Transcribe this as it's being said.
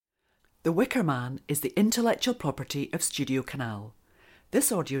The Wicker Man is the intellectual property of Studio Canal.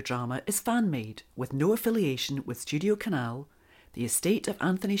 This audio drama is fan-made with no affiliation with Studio Canal, the estate of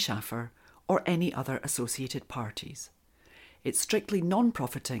Anthony Shaffer, or any other associated parties. It's strictly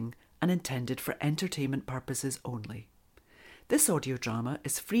non-profiting and intended for entertainment purposes only. This audio drama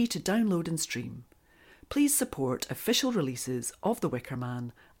is free to download and stream. Please support official releases of The Wicker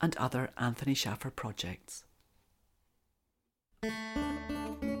Man and other Anthony Shaffer projects.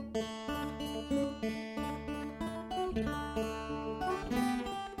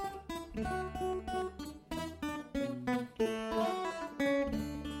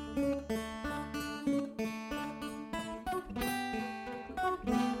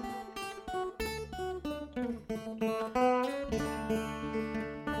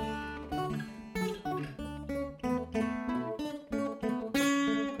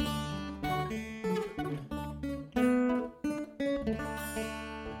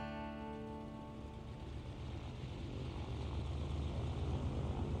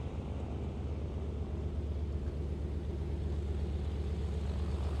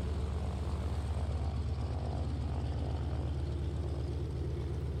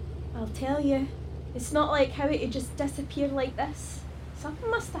 I'll tell you, it's not like how it'd just disappear like this.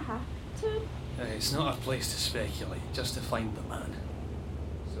 Something must have happened to him. It's not our place to speculate, just to find the man.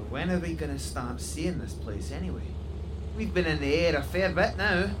 So when are we going to start seeing this place anyway? We've been in the air a fair bit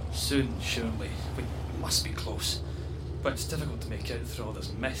now. Soon, surely. We must be close. But it's difficult to make out through all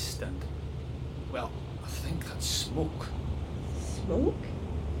this mist and... well, I think that's smoke. Smoke?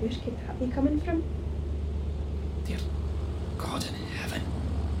 Where could that be coming from? Dear God in heaven.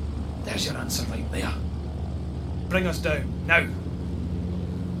 There's your answer right there. Bring us down, now!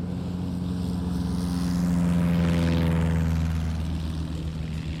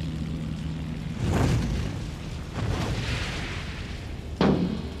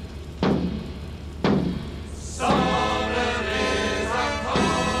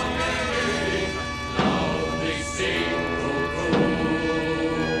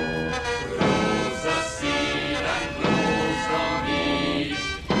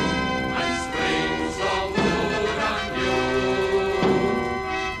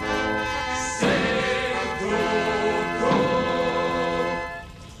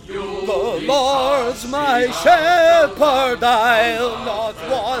 Lord's my shepherd, I'll not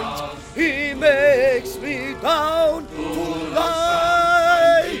want. He makes me down to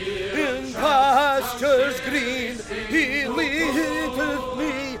lie in pastures green. He leadeth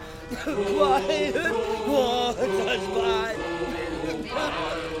me quiet waters by.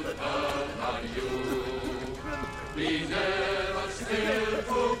 Be never still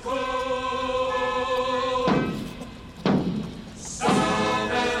to go.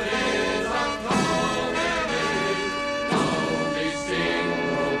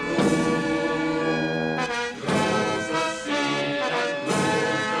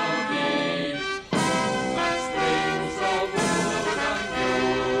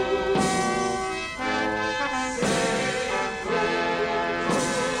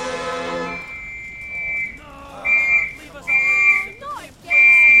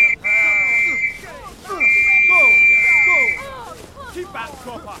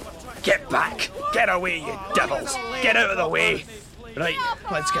 Get back! Get away, you devils! Get out of the way! Right,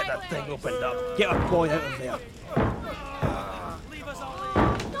 let's get that thing opened up. Get our boy out of there.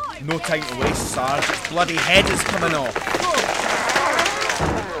 No time to waste, Sarge. Its bloody head is coming off.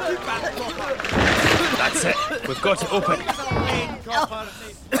 That's it. We've got it open.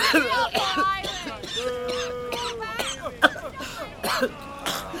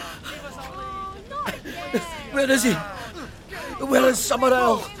 Where is he? Where is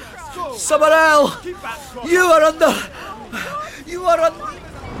Summerell? Summerell! You are under... You are under... Oh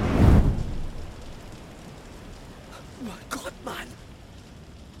my God, man.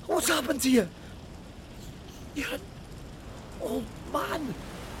 What's happened to you? You're an old man.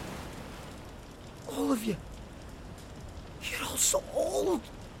 All of you. You're all so old.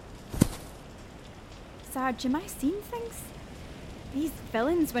 Sarge, am I seeing things? These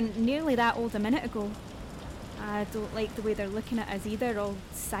villains weren't nearly that old a minute ago. I don't like the way they're looking at us either, all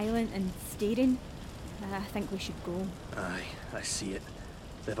silent and staring. I think we should go. Aye, I see it.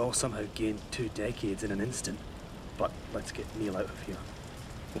 They've all somehow gained 2 decades in an instant. But let's get Neil out of here.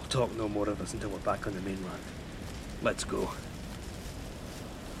 We'll talk no more of this until we're back on the mainland. Let's go.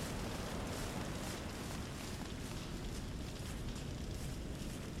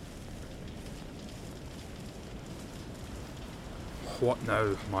 What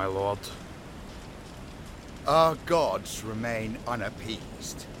now, my lord? Our gods remain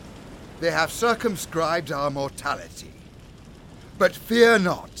unappeased. They have circumscribed our mortality. But fear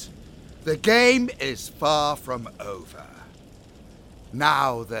not. The game is far from over.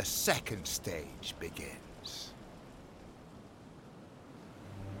 Now the second stage begins.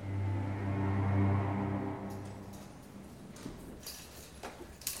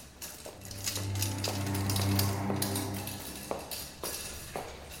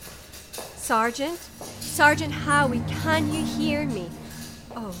 Sergeant? Sergeant Howie, can you hear me?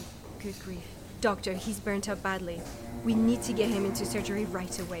 Oh, good grief. Doctor, he's burnt up badly. We need to get him into surgery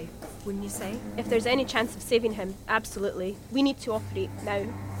right away, wouldn't you say? If there's any chance of saving him, absolutely. We need to operate now.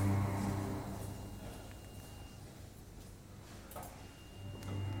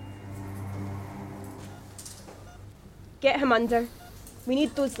 Get him under. We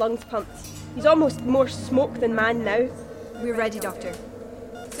need those lungs pumped. He's almost more smoke than man now. We're ready, Doctor.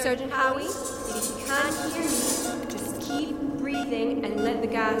 Sergeant Howie, if you can't hear me, just keep breathing and let the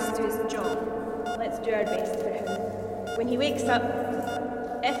gas do its job. Let's do our best for him. When he wakes up,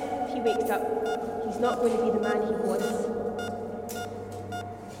 if he wakes up, he's not going to be the man he was.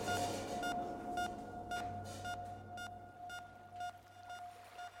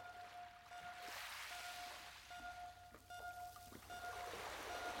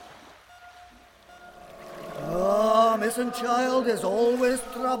 Missing child is always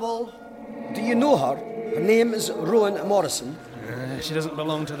trouble. Do you know her? Her name is Rowan Morrison. She doesn't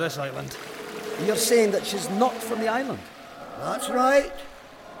belong to this island. You're saying that she's not from the island? That's right.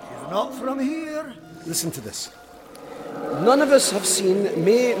 She's not from here. Listen to this. None of us have seen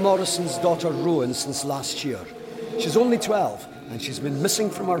May Morrison's daughter Rowan since last year. She's only 12, and she's been missing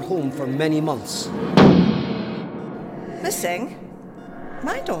from her home for many months. Missing?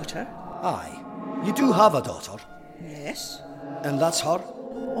 My daughter? Aye. You do have a daughter. Yes. And that's her?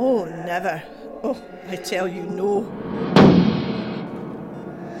 Oh, never. Oh, I tell you, no.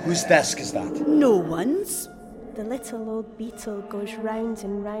 Whose desk is that? No one's. The little old beetle goes round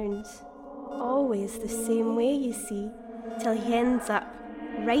and round. Always the same way, you see, till he ends up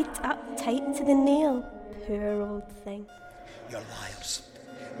right up tight to the nail. Poor old thing. You're liars.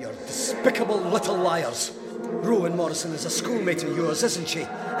 You're despicable little liars. Rowan Morrison is a schoolmate of yours, isn't she?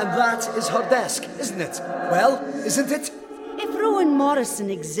 And that is her desk, isn't it? Well, isn't it? If Rowan Morrison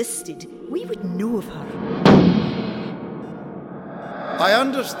existed, we would know of her. I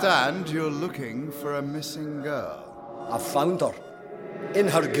understand you're looking for a missing girl. I've found her. In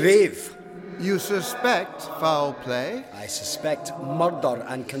her grave. You suspect foul play? I suspect murder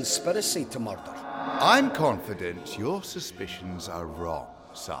and conspiracy to murder. I'm confident your suspicions are wrong,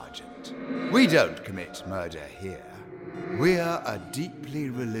 Sergeant. We don't commit murder here. We're a deeply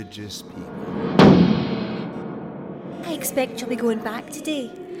religious people. I expect you'll be going back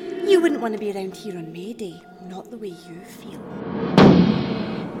today. You wouldn't want to be around here on May Day, not the way you feel.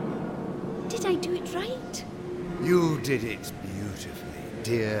 Did I do it right? You did it beautifully,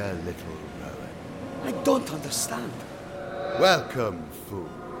 dear little Rowan. I don't understand. Welcome, fool.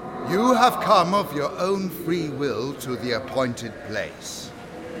 You have come of your own free will to the appointed place.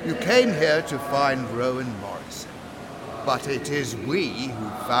 You came here to find Rowan Morrison, but it is we who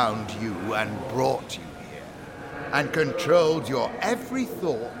found you and brought you here, and controlled your every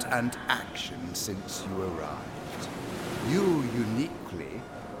thought and action since you arrived. You uniquely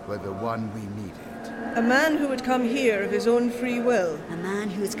were the one we needed. A man who would come here of his own free will. A man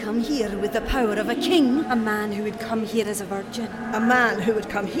who has come here with the power of a king. A man who would come here as a virgin. A man who would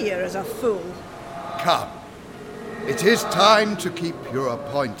come here as a fool. Come. It is time to keep your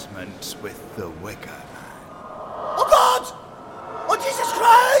appointment with the Wicker Man. Oh God! Oh Jesus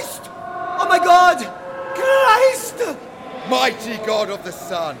Christ! Oh my God! Christ! Mighty God of the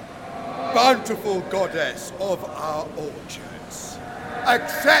sun, bountiful goddess of our orchards,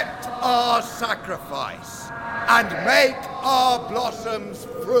 accept our sacrifice and make our blossoms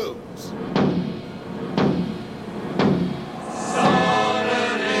fruit.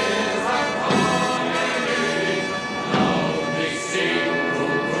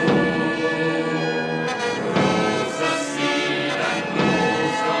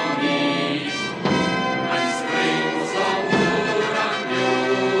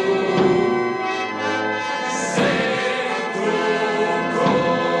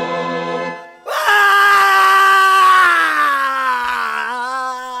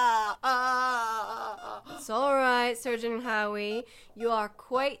 Sergeant Howie, you are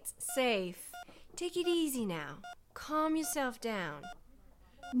quite safe. Take it easy now. Calm yourself down.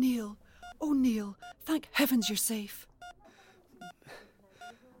 Neil, oh Neil, thank heavens you're safe.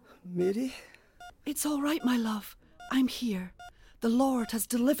 Mary? It's all right, my love. I'm here. The Lord has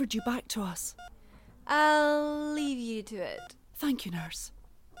delivered you back to us. I'll leave you to it. Thank you, nurse.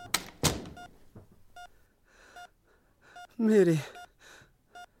 Mary.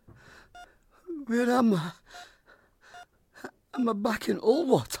 Where am I? Am I back in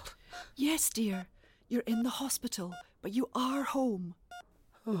Allwater? Yes, dear. You're in the hospital, but you are home.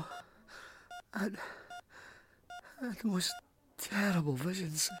 Oh, I had the most terrible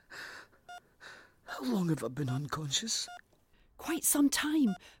visions. How long have I been unconscious? Quite some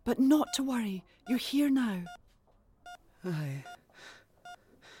time, but not to worry. You're here now. Aye,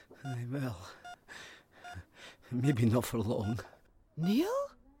 well, maybe not for long. Neil?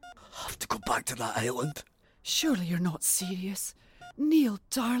 I have to go back to that island. Surely you're not serious. Neil,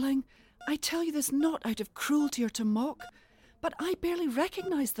 darling, I tell you this not out of cruelty or to mock, but I barely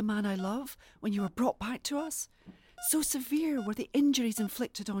recognised the man I love when you were brought back to us. So severe were the injuries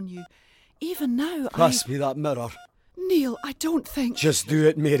inflicted on you. Even now, Pass me that mirror. Neil, I don't think... Just do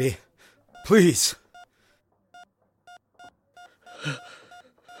it, Mary. Please.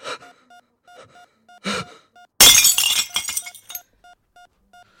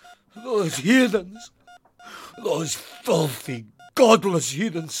 Those heathens. Those filthy, godless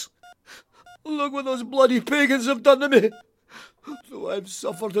heathens. Look what those bloody pagans have done to me. Though I've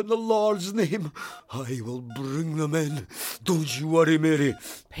suffered in the Lord's name, I will bring them in. Don't you worry, Mary.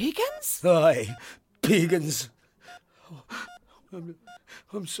 Pagans? Aye, pagans. Oh,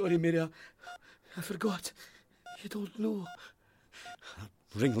 I'm sorry, Mary. I forgot. You don't know.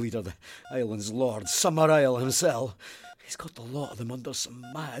 Ringleader, the island's lord, Summer Isle himself. He's got the lot of them under some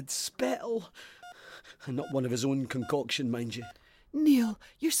mad spell. And not one of his own concoction, mind you. Neil,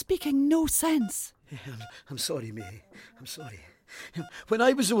 you're speaking no sense. Yeah, I'm sorry, Mary. I'm sorry. When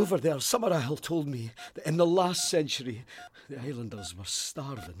I was over there, Summer Isle told me that in the last century, the islanders were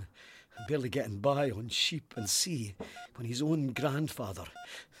starving and barely getting by on sheep and sea when his own grandfather,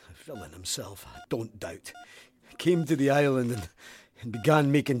 a villain himself, I don't doubt, came to the island and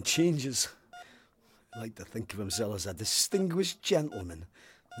began making changes. I like to think of himself as a distinguished gentleman,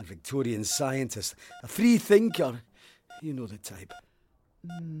 a Victorian scientist, a free thinker. You know the type.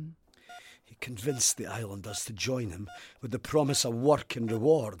 He convinced the islanders to join him with the promise of work and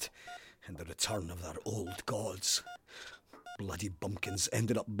reward and the return of their old gods. Bloody bumpkins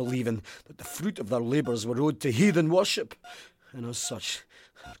ended up believing that the fruit of their labours were owed to heathen worship, and as such,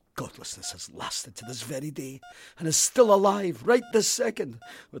 their godlessness has lasted to this very day and is still alive right this second,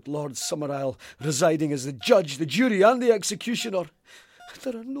 with Lord Summerisle residing as the judge, the jury and the executioner.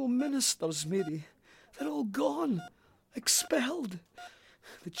 There are no ministers, Mary. They're all gone, expelled.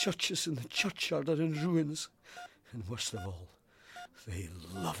 The churches in the churchyard are in ruins. And worst of all, they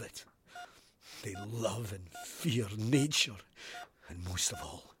love it. They love and fear nature. And most of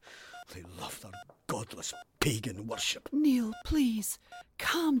all, they love their godless pagan worship. Neil, please,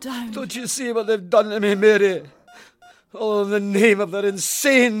 calm down. Don't you see what they've done to me, Mary? All in the name of their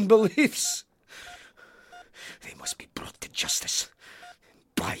insane beliefs. They must be brought to justice.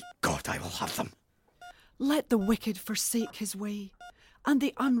 By God, I will have them. Let the wicked forsake his way, and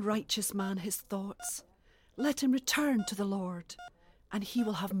the unrighteous man his thoughts. Let him return to the Lord, and he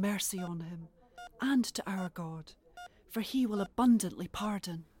will have mercy on him, and to our God, for he will abundantly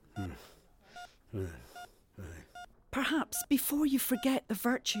pardon. Perhaps before you forget the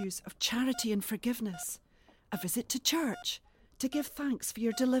virtues of charity and forgiveness, a visit to church to give thanks for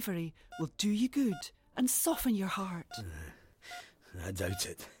your delivery will do you good and soften your heart. I doubt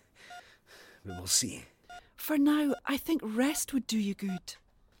it, but we'll see. For now, I think rest would do you good.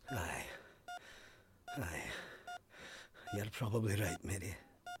 Aye. You're probably right, Mary.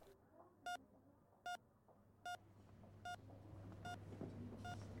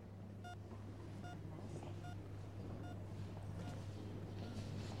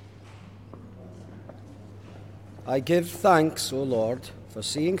 I give thanks, O Lord, for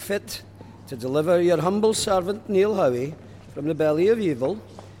seeing fit to deliver your humble servant Neil Howie from the belly of evil,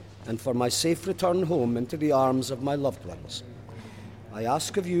 and for my safe return home into the arms of my loved ones. I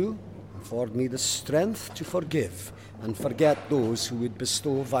ask of you, afford me the strength to forgive and forget those who would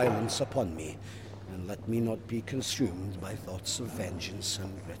bestow violence upon me, and let me not be consumed by thoughts of vengeance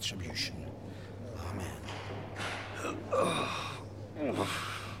and retribution. Amen.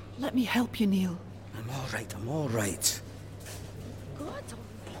 Let me help you, Neil. I'm all right. God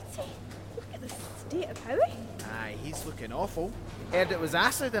almighty, look at the state of Howie. Aye, he's looking awful. Heard it was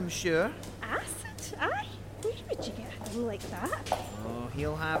acid, I'm sure. Acid? Aye. Where would you get a thing like that? Oh,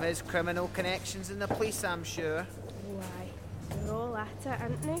 he'll have his criminal connections in the police, I'm sure. Why, they're all at it,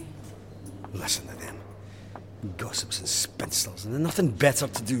 aren't they? Listen to them. Gossips and spinsters, and they've nothing better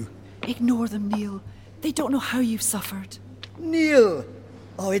to do. Ignore them, Neil. They don't know how you've suffered. Neil!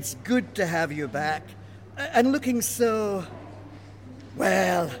 Oh, it's good to have you back. And looking so...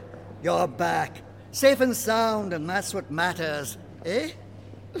 Well, you're back. Safe and sound, and that's what matters, eh?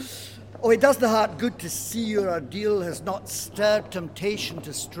 Oh, it does the heart good to see your ordeal has not stirred temptation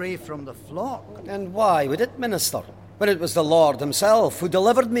to stray from the flock. And why would it, Minister? When it was the Lord himself who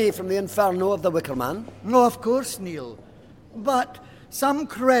delivered me from the inferno of the Wicker Man. No, of course, Neil. But some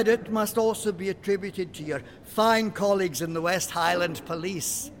credit must also be attributed to your fine colleagues in the West Highland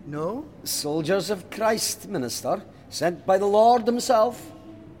Police, no? Soldiers of Christ, Minister, sent by the Lord himself.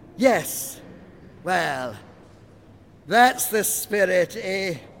 Yes. Well, that's the spirit,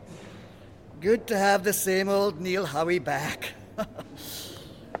 eh? Good to have the same old Neil Howie back.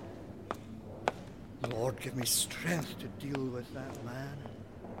 Lord, give me strength to deal with that man.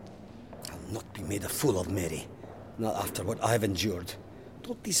 I'll not be made a fool of, Mary. Not after what I've endured.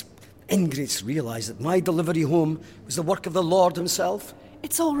 Don't these ingrates realise that my delivery home was the work of the Lord himself?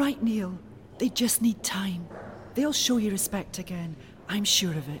 It's all right, Neil. They just need time. They'll show you respect again. I'm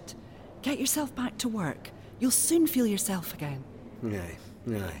sure of it. Get yourself back to work. You'll soon feel yourself again.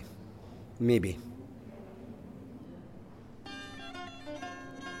 Aye. Maybe.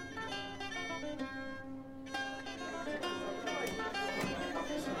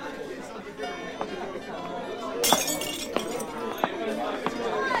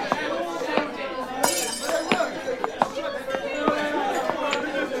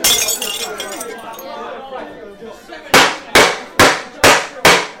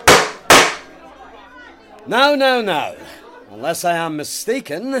 Now. Unless I am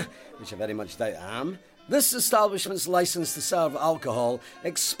mistaken, which I very much doubt I am, this establishment's licence to serve alcohol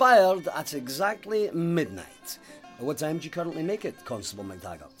expired at exactly midnight. What time do you currently make it, Constable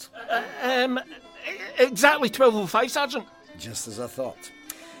McTaggart? Exactly 12:05, Sergeant. Just as I thought.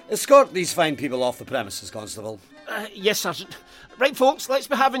 Escort these fine people off the premises, Constable. Yes, Sergeant. Right, folks, let's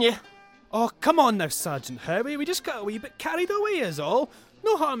be having you. Oh, come on now, Sergeant Howie. We just got a wee bit carried away is all.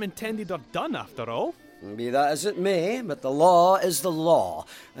 No harm intended or done, after all. Be that as it may, but the law is the law,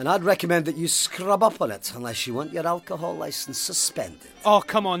 and I'd recommend that you scrub up on it unless you want your alcohol licence suspended. Oh,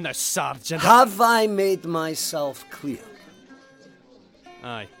 come on now, Sergeant. Have I made myself clear?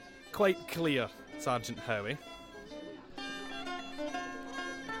 Aye, quite clear, Sergeant Howie.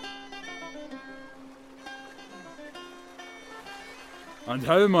 And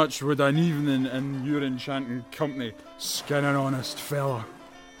how much would an evening in your enchanting company skin an honest fella?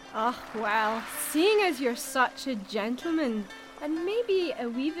 Oh, well, seeing as you're such a gentleman, and maybe a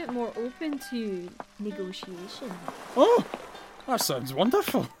wee bit more open to negotiation. Oh, that sounds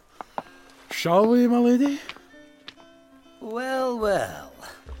wonderful. Shall we, my lady? Well.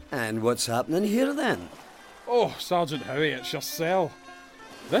 And what's happening here then? Oh, Sergeant Howie, it's your cell.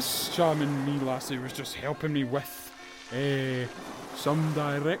 This charming wee lassie was just helping me with, some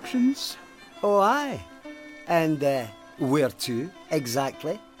directions. Oh, aye. And, where to,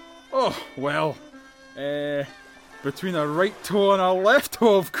 exactly? Oh, well, between a right toe and a left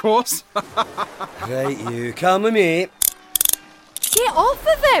toe, of course. Right, you come with me. Get off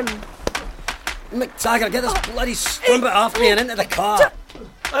of him! McTaggart, get this bloody strumpet off me and into the car.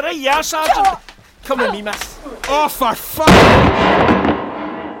 All right, yeah, Sergeant. Come with me, miss. Oh, for fuck!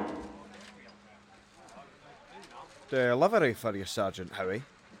 Delivery for you, Sergeant Howie.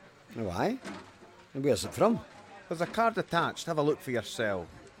 Why? And where's it from? There's a card attached. Have a look for yourself.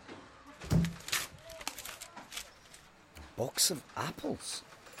 Box of apples.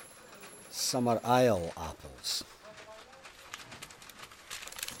 Summer Isle apples.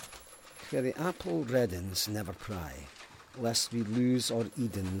 Where the apple reddens never pry, lest we lose our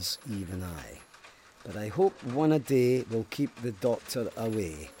Edens even I. But I hope one a day will keep the doctor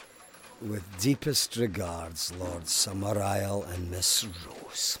away. With deepest regards, Lord Summer Isle and Miss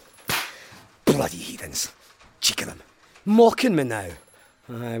Rose. Bloody heathens. Cheek of them. Mocking me now.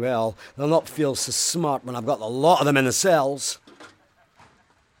 Aye, well, they'll not feel so smart when I've got a lot of them in the cells.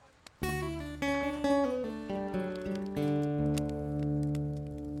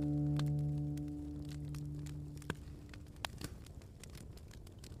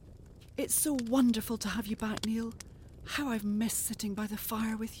 It's so wonderful to have you back, Neil. How I've missed sitting by the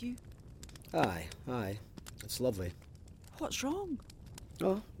fire with you. Aye. It's lovely. What's wrong?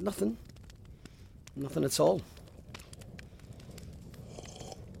 Oh, nothing. Nothing at all.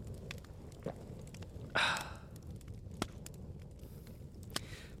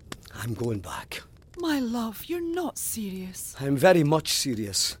 I'm going back. My love, you're not serious. I'm very much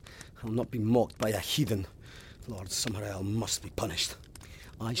serious. I'll not be mocked by a heathen. Lord Summerisle must be punished.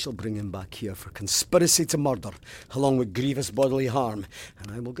 I shall bring him back here for conspiracy to murder, along with grievous bodily harm,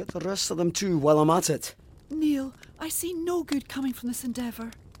 and I will get the rest of them too while I'm at it. Neil, I see no good coming from this endeavour.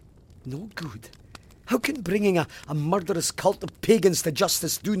 No good? How can bringing a murderous cult of pagans to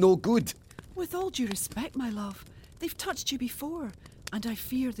justice do no good? With all due respect, my love, they've touched you before. and I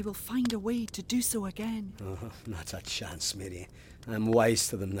fear they will find a way to do so again. Oh, not a chance, Mary. I'm wise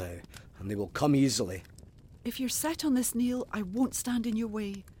to them now, and they will come easily. If you're set on this, Neil, I won't stand in your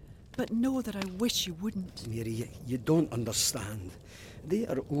way. But know that I wish you wouldn't. Mary, you don't understand. They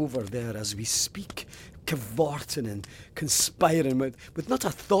are over there as we speak, cavorting and conspiring with not a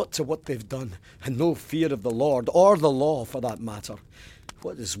thought to what they've done, and no fear of the Lord, or the law for that matter.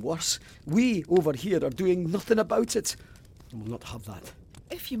 What is worse, we over here are doing nothing about it. And we'll not have that.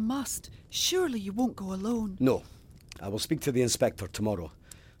 If you must, surely you won't go alone. No. I will speak to the inspector tomorrow.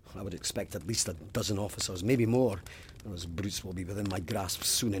 I would expect at least a dozen officers, maybe more. Those brutes will be within my grasp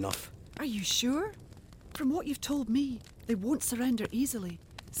soon enough. Are you sure? From what you've told me, they won't surrender easily.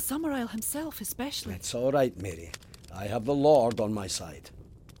 Summerisle himself especially. It's all right, Mary. I have the Lord on my side.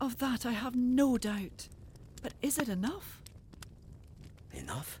 Of that I have no doubt. But is it enough?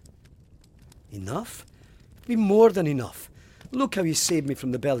 Enough? Enough? Be more than enough. Look how he saved me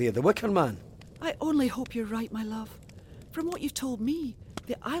from the belly of the Wicker Man. I only hope you're right, my love. From what you've told me,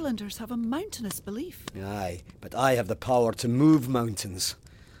 the islanders have a mountainous belief. Aye, but I have the power to move mountains.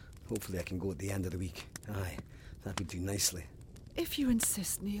 Hopefully I can go at the end of the week. Aye, that would do nicely. If you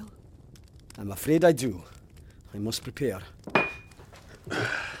insist, Neil. I'm afraid I do. I must prepare.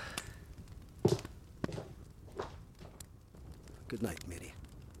 Good night, Mary.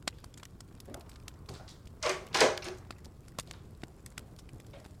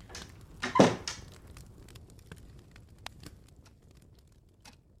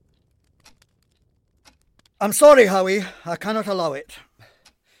 I'm sorry, Howie. I cannot allow it.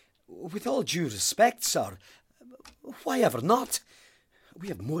 With all due respect, sir, why ever not? We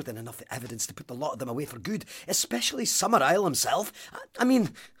have more than enough evidence to put the lot of them away for good, especially Summerisle himself. I mean,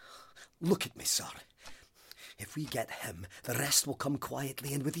 look at me, sir. If we get him, the rest will come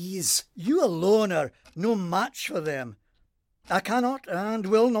quietly and with ease. You alone are no match for them. I cannot and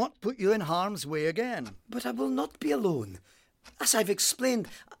will not put you in harm's way again. But I will not be alone. As I've explained,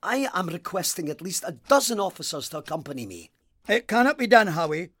 I am requesting at least a dozen officers to accompany me. It cannot be done,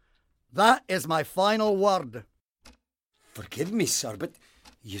 Howie. That is my final word. Forgive me, sir, but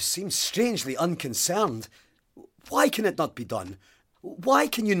you seem strangely unconcerned. Why can it not be done? Why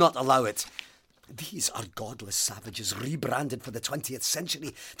can you not allow it? These are godless savages rebranded for the 20th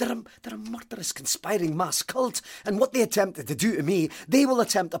century. They're a murderous, conspiring mass cult, and what they attempted to do to me, they will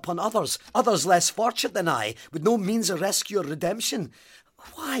attempt upon others less fortunate than I, with no means of rescue or redemption.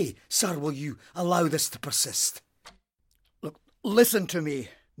 Why, sir, will you allow this to persist? Look, listen to me,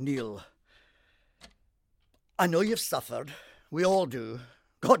 Neil. I know you've suffered. We all do.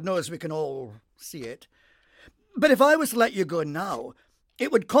 God knows we can all see it. But if I was to let you go now,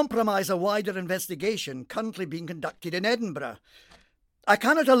 it would compromise a wider investigation currently being conducted in Edinburgh. I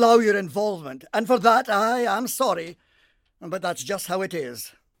cannot allow your involvement, and for that I am sorry, but that's just how it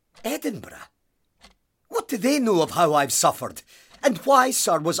is. Edinburgh? What do they know of how I've suffered? And why,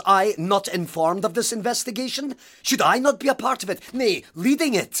 sir, was I not informed of this investigation? Should I not be a part of it, nay,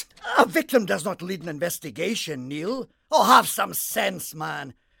 leading it? A victim does not lead an investigation, Neil. Oh, have some sense,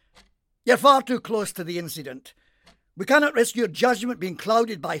 man. You're far too close to the incident. We cannot risk your judgment being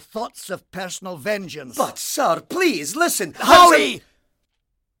clouded by thoughts of personal vengeance. But, sir, please, listen. Howie!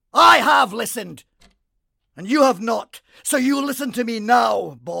 I have listened, and you have not. So you listen to me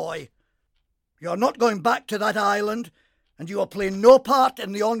now, boy. You're not going back to that island, and you will play no part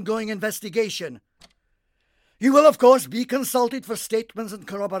in the ongoing investigation. You will, of course, be consulted for statements and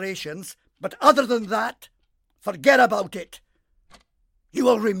corroborations, but other than that, forget about it. You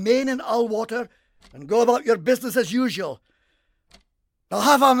will remain in Ullwater and go about your business as usual. Now,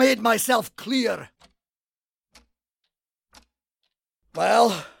 have I made myself clear?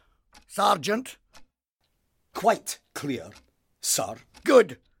 Well, Sergeant? Quite clear, sir.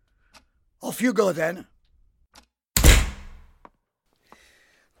 Good. Off you go, then.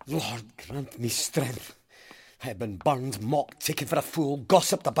 Lord, grant me strength. I have been burned, mocked, taken for a fool,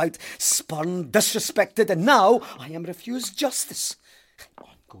 gossiped about, spurned, disrespected, and now I am refused justice.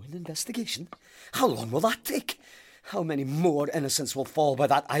 Ongoing investigation? How long will that take? How many more innocents will fall by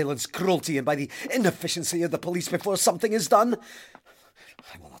that island's cruelty and by the inefficiency of the police before something is done?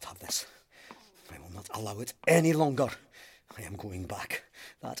 I will not have this. I will not allow it any longer. I am going back.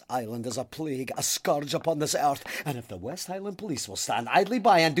 That island is a plague, a scourge upon this earth, and if the West Highland Police will stand idly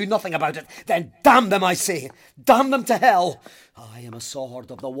by and do nothing about it, then damn them, I say! Damn them to hell! I am a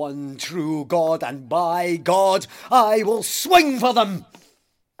sword of the one true God, and by God, I will swing for them!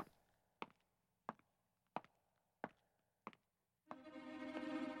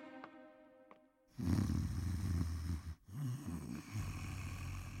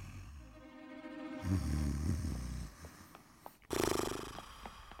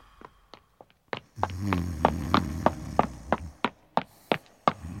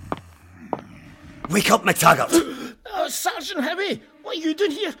 Wake up, MacTaggart! Sergeant Howie, what are you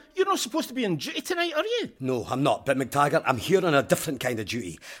doing here? You're not supposed to be on duty tonight, are you? No, I'm not, but MacTaggart, I'm here on a different kind of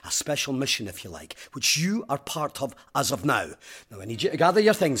duty. A special mission, if you like, which you are part of as of now. Now, I need you to gather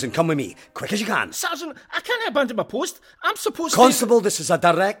your things and come with me, quick as you can. Sergeant, I can't abandon my post. I'm supposed Constable, this is a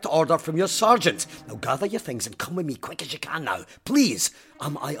direct order from your sergeant. Now, gather your things and come with me, quick as you can now. Please,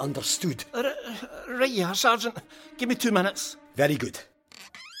 am I understood? Right, yeah, Sergeant. Give me 2 minutes. Very good.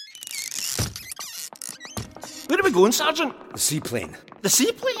 Where are we going, Sergeant? The seaplane. The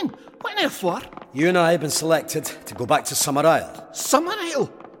seaplane? What on earth for? You and I have been selected to go back to Summer Isle. Summer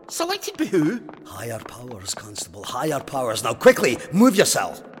Isle? Selected by who? Higher powers, Constable, higher powers. Now, quickly, move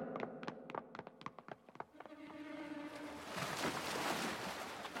yourself.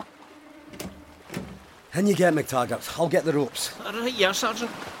 In you get, MacTaggart. I'll get the ropes. Right, yeah,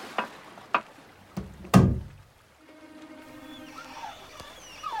 Sergeant.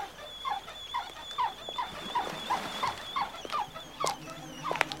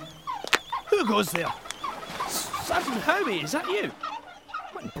 Who goes there? Sergeant Howie, is that you?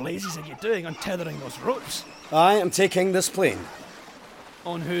 What in blazes are you doing untethering those ropes? I am taking this plane.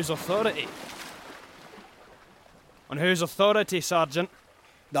 On whose authority? On whose authority, Sergeant?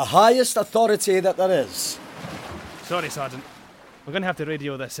 The highest authority that there is. Sorry, Sergeant. We're going to have to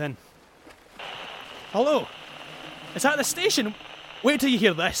radio this in. Hello? Is that the station? Wait till you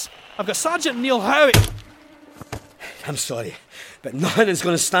hear this. I've got Sergeant Neil Howie. I'm sorry, but nothing is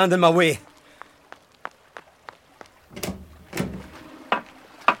going to stand in my way.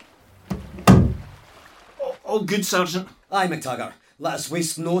 All good, Sergeant. Aye, MacTaggart. Let us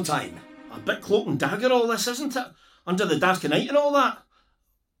waste no time. A bit cloak and dagger all this, isn't it? Under the dark of night and all that.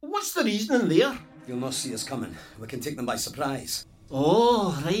 What's the reasoning there? You'll not see us coming. We can take them by surprise.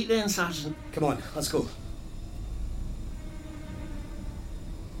 Oh, right then, Sergeant. Come on, let's go.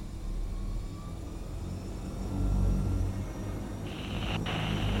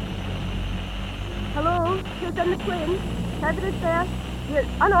 Hello, who's on the plane? Heather is there. You're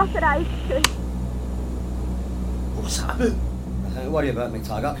unauthorised to... What's that about? Don't worry about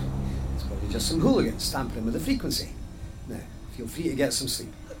MacTaggart. It's probably just some hooligans tampering with the frequency. Now, feel free to get some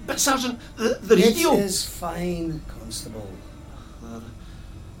sleep. But Sergeant, the radio... It is fine, Constable.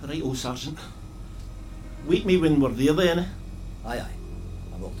 Right, Sergeant. Wake me when we're there then, eh? Aye, aye.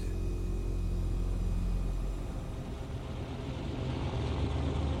 I will do.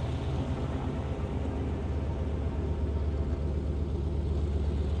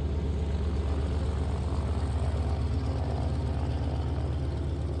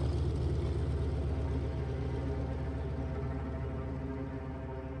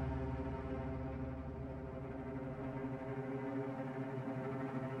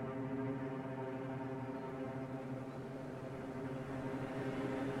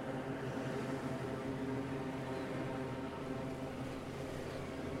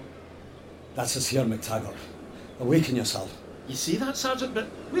 That's us here, MacTaggart. Awaken yourself. You see that, Sergeant? But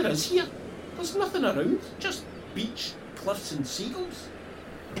where is here? There's nothing around. Just beach, cliffs and seagulls.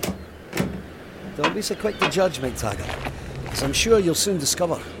 Don't be so quick to judge, MacTaggart, as I'm sure you'll soon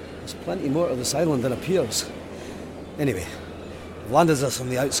discover there's plenty more to this island than appears. Anyway, they've landed us on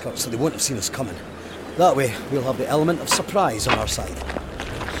the outskirts so they won't have seen us coming. That way, we'll have the element of surprise on our side.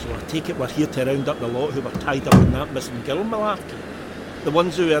 So I take it we're here to round up the lot who were tied up in that missing girl malarkey? The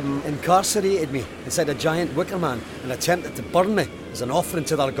ones who incarcerated me inside a giant wicker man and attempted to burn me as an offering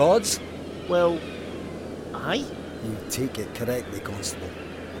to their gods? Well, aye. You take it correctly, Constable.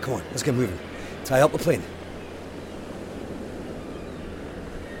 Come on, let's get moving. Tie up the plane.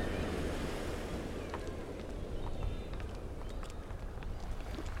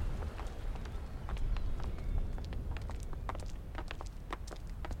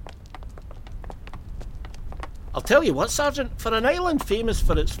 I'll tell you what, Sergeant, for an island famous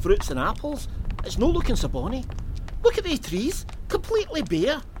for its fruits and apples, it's no looking so bonny. Look at these trees, completely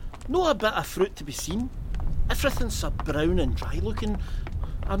bare, no a bit of fruit to be seen. Everything's so brown and dry looking.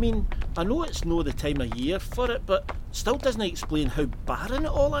 I mean, I know it's no the time of year for it, but still doesn't explain how barren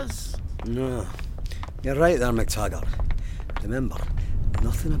it all is. No, you're right there, MacTaggart. Remember,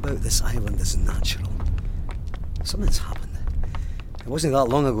 nothing about this island is natural. Something's happened. It wasn't that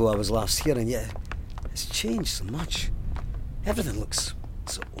long ago I was last here, and yet it's changed so much. Everything looks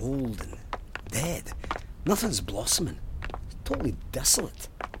so old and dead. Nothing's blossoming. It's totally desolate.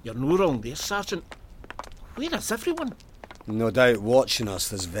 You're no wrong there, Sergeant. Where is everyone? No doubt watching us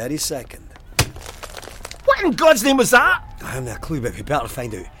this very second. What in God's name was that? I haven't a clue, but we better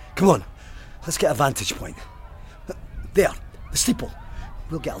find out. Come on, let's get a vantage point. There, the steeple.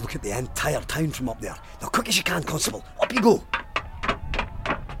 We'll get a look at the entire town from up there. Now, quick as you can, Constable. Up you go.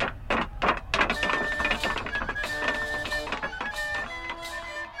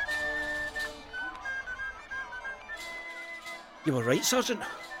 You were right, Sergeant.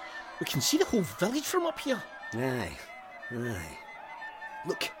 We can see the whole village from up here. Aye.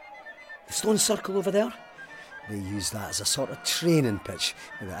 Look, the stone circle over there? They use that as a sort of training pitch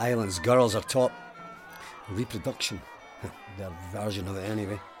where the island's girls are taught reproduction. Their version of it,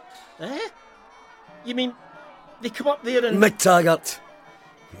 anyway. Eh? You mean they come up there and... McTaggart!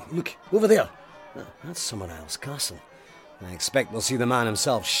 Look, over there. That's Summerhouse Castle. I expect we'll see the man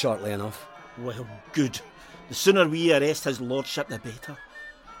himself shortly enough. Well, good. The sooner we arrest his lordship, the better.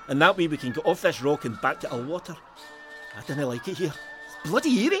 And that way we can get off this rock and back to Ullwater. I didn't like it here. It's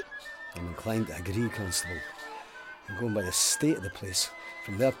bloody eerie. I'm inclined to agree, Constable. And going by the state of the place,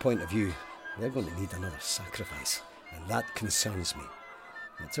 from their point of view, they're going to need another sacrifice. And that concerns me.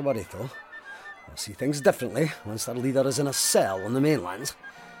 Not to worry, though. We'll see things differently once their leader is in a cell on the mainland.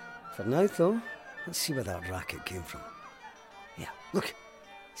 For now, though, let's see where that racket came from. Yeah, look.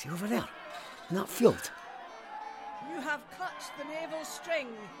 See over there, in that field. You have clutched the naval string.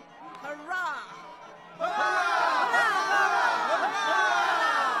 Hurrah!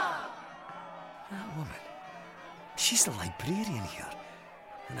 That woman. She's the librarian here.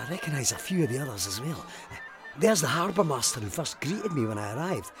 And I recognise a few of the others as well. There's the harbour master who first greeted me when I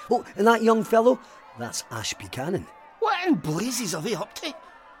arrived. Oh, and that young fellow, that's Ash Buchanan. What in blazes are they up to?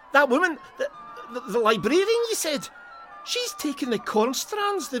 That woman, the librarian, you said? She's taking the corn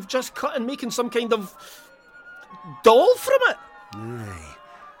strands they've just cut and making some kind of doll from it. Aye,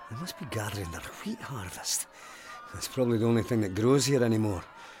 they must be gathering their wheat harvest. That's probably the only thing that grows here anymore.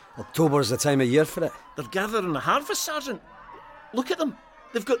 October's the time of year for it. They're gathering the harvest, Sergeant. Look at them.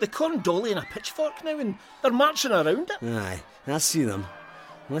 They've got the corn dolly and a pitchfork now and they're marching around it. Aye, I see them.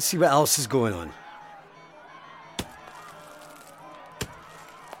 Let's see what else is going on.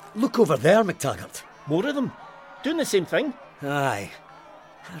 Look over there, McTaggart. More of them. Doing the same thing. Aye.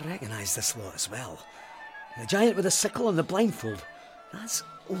 I recognise this lot as well. The giant with the sickle and the blindfold. That's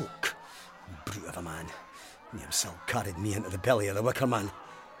Oak. Brute of a man. He himself carried me into the belly of the Wicker Man.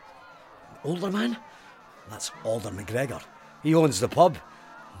 The older man? That's Alder McGregor. He owns the pub.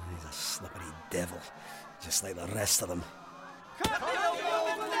 He's a slippery devil, just like the rest of them.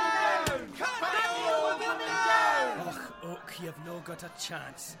 Och, Oak, you've no got a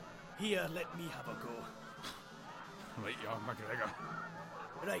chance. Here, let me have a go. Right, you are, McGregor.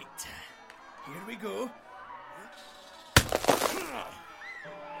 Right, here we go.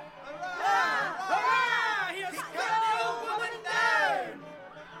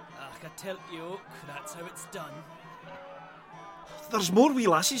 I tell you, Oak, that's how it's done. There's more wee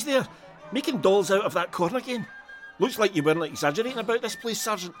lasses there, making dolls out of that corn again. Looks like you weren't exaggerating about this place,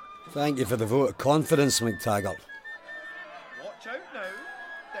 Sergeant. Thank you for the vote of confidence, McTaggart. Watch out now,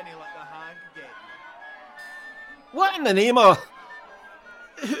 then he'll let the hag get you. What in the name of...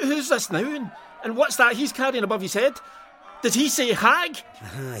 Who's this now? And what's that he's carrying above his head? Did he say hag?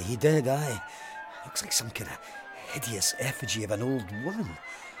 Aye, he did, aye. Looks like some kind of hideous effigy of an old woman.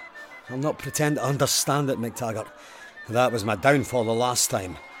 I'll not pretend to understand it, McTaggart. That was my downfall the last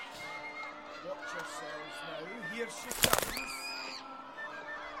time. Watch yourselves now, here she comes.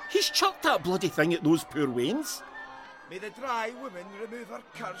 He's chucked that bloody thing at those poor wains. May the dry woman remove her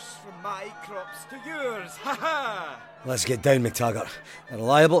curse from my crops to yours, ha ha! Let's get down, McTaggart. They're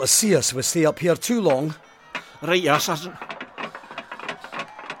liable to see us if we stay up here too long. Right, yeah, Sergeant.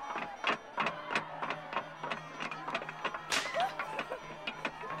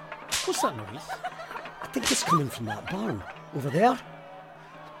 What's that noise? I think it's coming from that barn. Over there.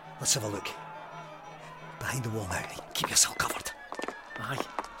 Let's have a look. Behind the wall now. Keep yourself covered. Aye,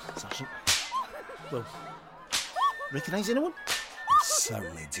 Sergeant. Well, recognise anyone?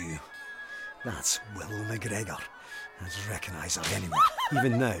 Certainly do. That's Willow McGregor. I'd recognise her anywhere,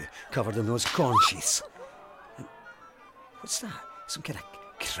 even now, covered in those corn sheaths. And what's that? Some kind of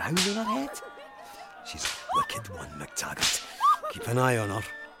crown on her head? She's a wicked one, McTaggart. Keep an eye on her.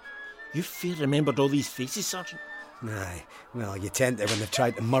 You fair remembered all these faces, Sergeant? Aye, well, you tend to when they've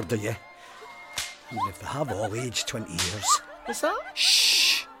tried to murder you. Even if they have all aged 20 years. What's that?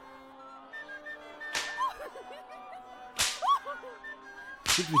 Shh!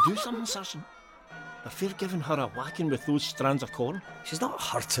 Should we do something, Sergeant? I fear giving her a whacking with those strands of corn. She's not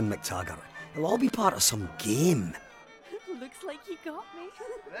hurting, McTaggart. It'll all be part of some game. Looks like you got me.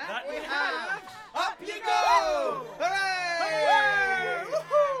 That we have! Up you go! Hooray!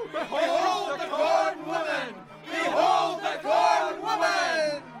 Woohoo! Behold the corn woman! Behold the corn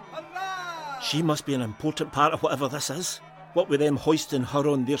woman! Hurrah! She must be an important part of whatever this is. What with them hoisting her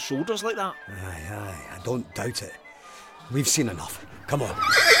on their shoulders like that? Aye, I don't doubt it. We've seen enough. Come on.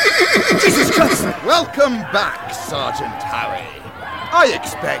 Jesus Christ! Welcome back, Sergeant Harry. I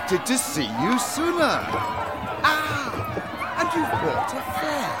expected to see you sooner. Ah! And And you've brought a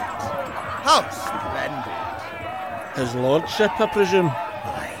friend. How splendid. His lordship, I presume.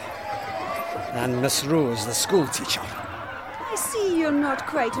 Aye. And Miss Rose, the school teacher. I see you're not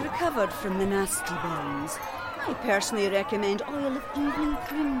quite recovered from the nasty burns. I personally recommend oil of evening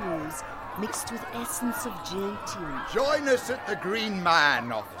primrose mixed with essence of gentian. Join us at the Green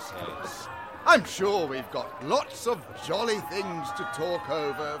Man, officers. I'm sure we've got lots of jolly things to talk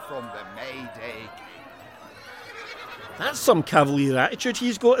over from the May Day. That's some cavalier attitude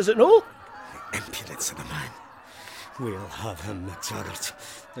he's got, is it no? The impudence of the man. We'll have him McTaggart.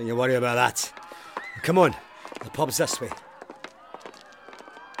 Don't you worry about that. Come on, the pub's this way.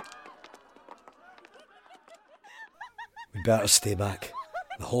 We'd better stay back.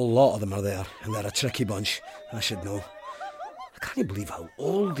 The whole lot of them are there, and they're a tricky bunch. I should know. I can't believe how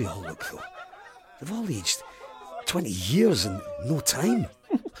old they all look, though. They've all aged 20 years in no time.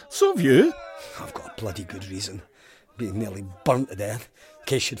 So have you. I've got a bloody good reason. Being nearly burnt to death, in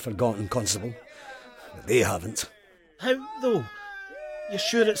case you'd forgotten, Constable. But they haven't. How, though? You're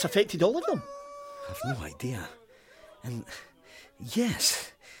sure it's affected all of them? I've no idea. And,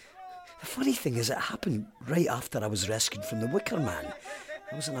 yes, the funny thing is it happened right after I was rescued from the Wicker Man.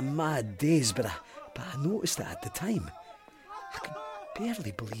 I was in a mad daze, but I noticed it at the time. I could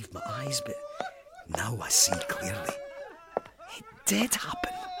barely believe my eyes, but now I see clearly. It did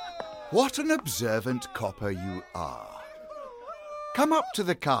happen. What an observant copper you are. Come up to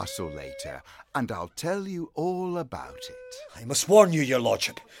the castle later, and I'll tell you all about it. I must warn you, your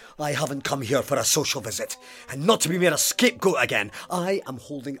lordship. I haven't come here for a social visit, and not to be made a scapegoat again. I am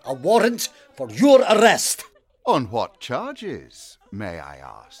holding a warrant for your arrest. On what charges, may I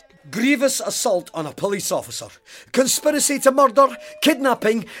ask? Grievous assault on a police officer, conspiracy to murder,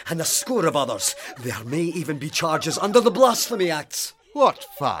 kidnapping, and a score of others. There may even be charges under the Blasphemy Acts. What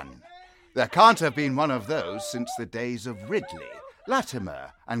fun! There can't have been one of those since the days of Ridley,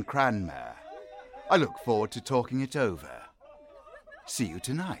 Latimer, and Cranmer. I look forward to talking it over. See you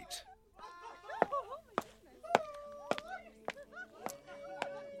tonight.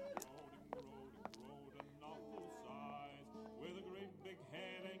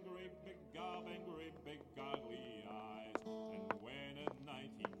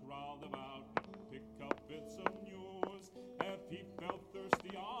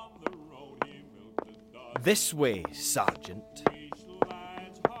 This way, Sergeant.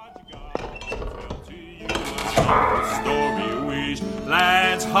 Story wish,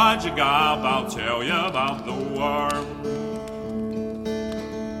 lads, how'd you gob? I'll tell you about the worm.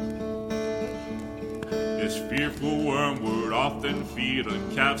 This fearful worm would often feed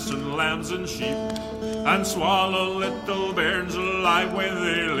on calves and lambs and sheep, and swallow little bairns alive when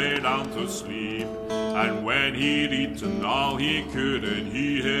they lay down to sleep. And when he'd eaten all he could, and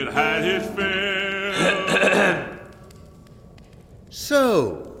he had his fill.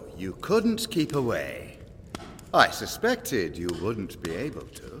 So, you couldn't keep away. I suspected you wouldn't be able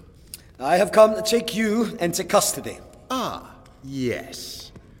to. I have come to take you into custody. Ah,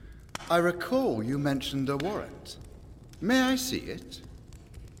 yes. I recall you mentioned a warrant. May I see it?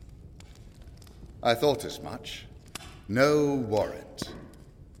 I thought as much. No warrant.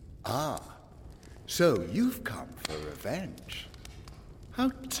 Ah, so you've come for revenge.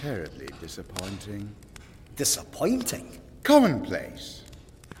 How terribly disappointing. Disappointing? Commonplace.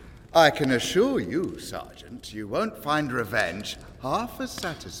 I can assure you, Sergeant, you won't find revenge half as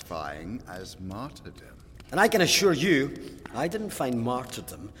satisfying as martyrdom. And I can assure you, I didn't find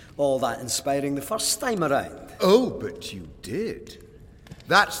martyrdom all that inspiring the first time around. Oh, but you did.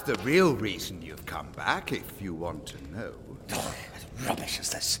 That's the real reason you've come back, if you want to know. Oh, what rubbish is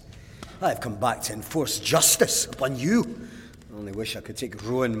this? I've come back to enforce justice upon you. I only wish I could take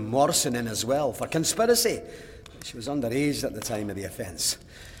Rowan Morrison in as well for conspiracy. She was underage at the time of the offence.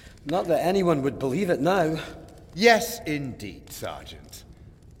 Not that anyone would believe it now. Yes, indeed, Sergeant.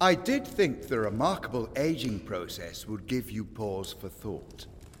 I did think the remarkable aging process would give you pause for thought.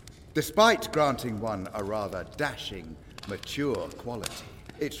 Despite granting one a rather dashing, mature quality,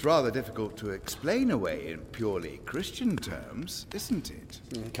 it's rather difficult to explain away in purely Christian terms, isn't it?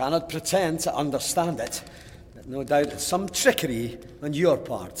 You cannot pretend to understand it. But no doubt it's some trickery on your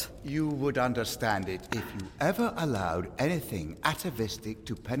part. You would understand it if you ever allowed anything atavistic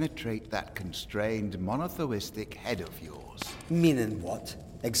to penetrate that constrained monotheistic head of yours. Meaning what,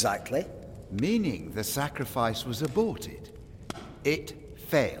 exactly? Meaning the sacrifice was aborted. It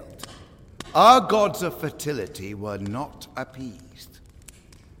failed. Our gods of fertility were not appeased.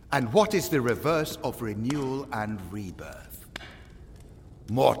 And what is the reverse of renewal and rebirth?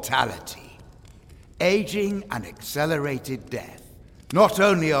 Mortality. Aging and accelerated death. Not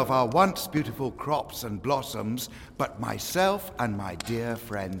only of our once beautiful crops and blossoms, but myself and my dear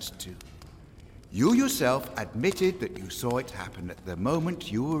friends too. You yourself admitted that you saw it happen at the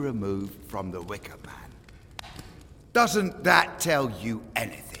moment you were removed from the Wicker Man. Doesn't that tell you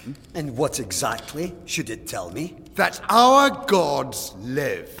anything? And what exactly should it tell me? That our gods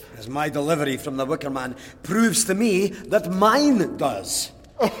live. As my delivery from the Wicker Man proves to me that mine does.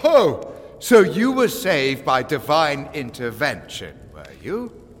 Oh, so you were saved by divine intervention, were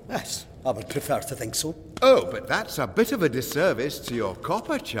you? Yes, I would prefer to think so. Oh, but that's a bit of a disservice to your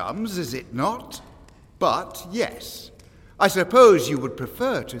copper chums, is it not? But yes, I suppose you would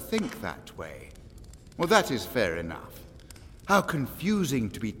prefer to think that way. Well, that is fair enough. How confusing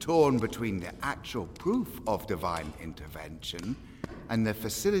to be torn between the actual proof of divine intervention and the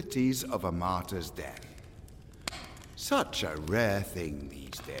facilities of a martyr's death. Such a rare thing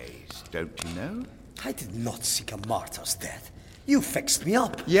these days, don't you know? I did not seek a martyr's death. You fixed me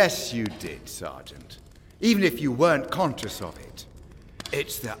up. Yes, you did, Sergeant. Even if you weren't conscious of it.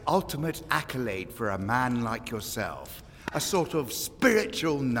 It's the ultimate accolade for a man like yourself. A sort of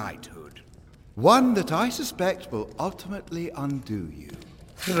spiritual knighthood. One that I suspect will ultimately undo you.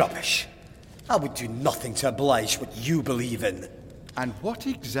 Rubbish. I would do nothing to oblige what you believe in. And what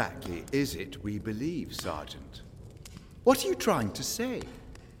exactly is it we believe, Sergeant? What are you trying to say?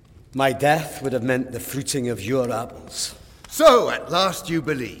 My death would have meant the fruiting of your apples. So, at last you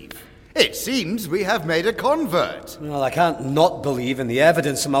believe. It seems we have made a convert. Well, I can't not believe in the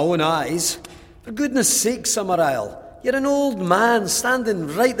evidence of my own eyes. For goodness sake, Summerisle, you're an old man standing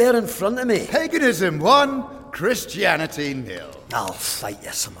right there in front of me. Paganism 1, Christianity 0. I'll fight you,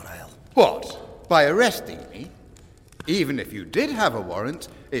 Summerisle. What? By arresting me? Even if you did have a warrant,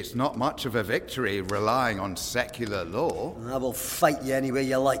 it's not much of a victory relying on secular law. I will fight you any way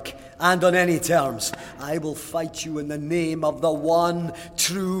you like, and on any terms. I will fight you in the name of the one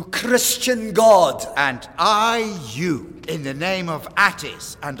true Christian God. And I you, in the name of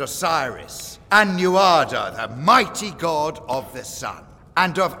Attis and Osiris, and Nuada, the mighty god of the sun,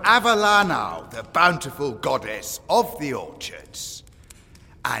 and of Avalanau, the bountiful goddess of the orchards.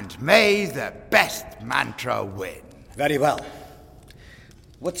 And may the best mantra win. Very well.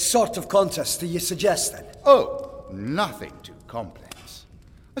 What sort of contest do you suggest, then? Oh, nothing too complex.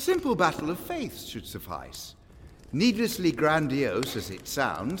 A simple battle of faiths should suffice. Needlessly grandiose as it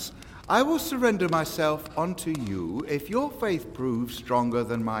sounds, I will surrender myself unto you if your faith proves stronger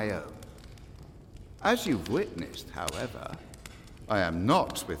than my own. As you've witnessed, however, I am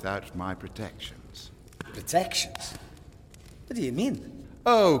not without my protections. Protections? What do you mean?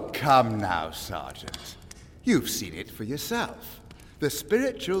 Oh, come now, Sergeant. You've seen it for yourself. The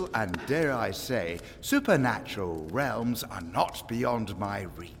spiritual and, dare I say, supernatural realms are not beyond my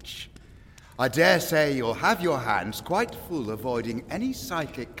reach. I dare say you'll have your hands quite full avoiding any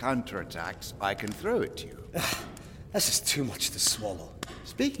psychic counterattacks I can throw at you. This is too much to swallow.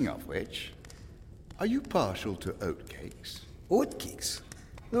 Speaking of which, are you partial to oatcakes? Oatcakes?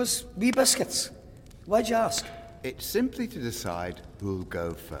 Those wee biscuits. Why'd you ask? It's simply to decide who'll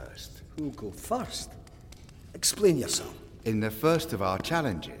go first. Who'll go first? Explain yourself. In the first of our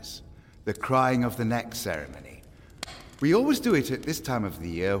challenges, the crying of the neck ceremony. We always do it at this time of the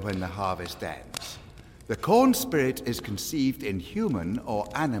year when the harvest ends. The corn spirit is conceived in human or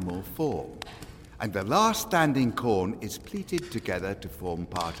animal form, and the last standing corn is pleated together to form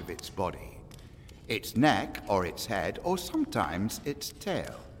part of its body. Its neck, or its head, or sometimes its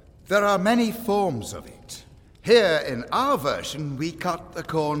tail. There are many forms of it. Here in our version, we cut the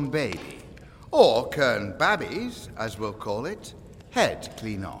corn baby. Or Kern Babbies, as we'll call it, head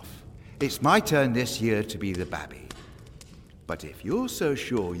clean off. It's my turn this year to be the babby. But if you're so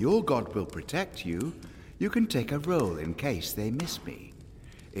sure your god will protect you, you can take a role in case they miss me.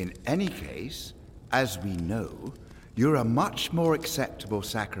 In any case, as we know, you're a much more acceptable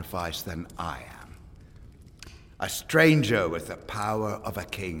sacrifice than I am. A stranger with the power of a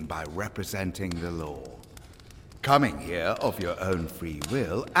king by representing the law. Coming here of your own free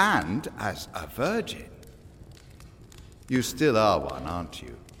will, and as a virgin. You still are one, aren't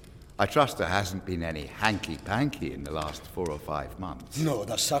you? I trust there hasn't been any hanky-panky in the last 4 or 5 months. No,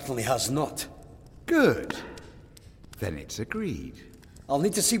 there certainly has not. Good. Then it's agreed. I'll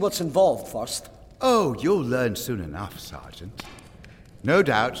need to see what's involved first. Oh, you'll learn soon enough, Sergeant. No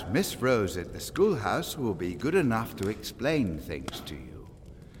doubt Miss Rose at the schoolhouse will be good enough to explain things to you.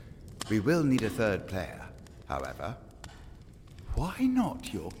 We will need a third player. However, why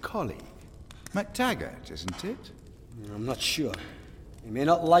not your colleague? MacTaggart, isn't it? I'm not sure. He may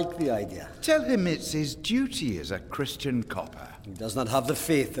not like the idea. Tell him it's his duty as a Christian copper. He does not have the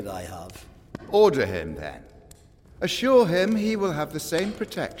faith that I have. Order him, then. Assure him he will have the same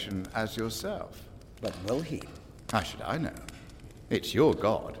protection as yourself. But will he? How should I know? It's your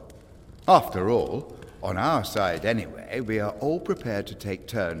god. After all, on our side anyway, we are all prepared to take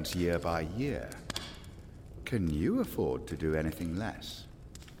turns year by year. Can you afford to do anything less?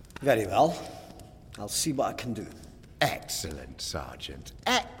 Very well. I'll see what I can do. Excellent, Sergeant.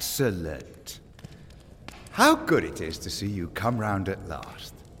 Excellent. How good it is to see you come round at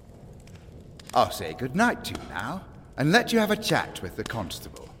last. I'll say good night to you now, and let you have a chat with the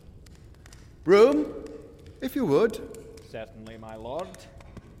constable. Room, if you would. Certainly, my lord.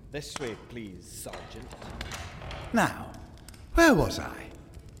 This way, please, Sergeant. Now, where was I?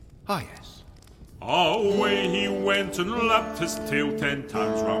 Ah, yes. Away he went and lapped his tail 10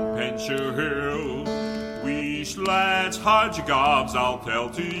 times round Penshire Hill. Weesh, lads, hard your gobs, I'll tell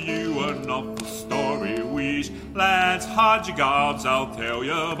to you an awful story. Weesh, lads, hard your gobs, I'll tell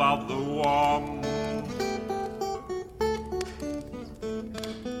you about the worm.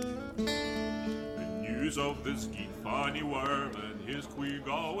 The news of this geek funny worm and his queer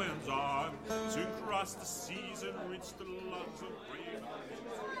goings on soon crossed the seas and reached the lands of brave.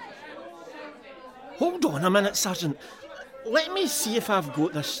 Hold on a minute, Sergeant. Let me see if I've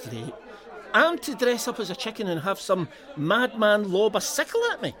got this straight. I'm to dress up as a chicken and have some madman lob a sickle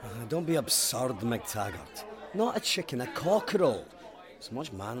at me? Don't be absurd, McTaggart. Not a chicken, a cockerel. It's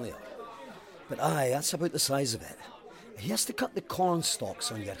much manlier. But aye, that's about the size of it. He has to cut the corn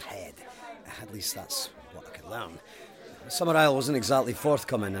stalks on your head. At least that's what I could learn. Summer Isle wasn't exactly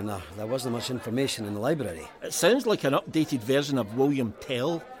forthcoming, and there wasn't much information in the library. It sounds like an updated version of William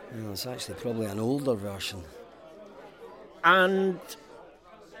Tell. No, it's actually probably an older version. And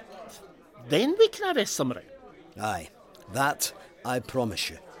then we can arrest somebody. Aye, that I promise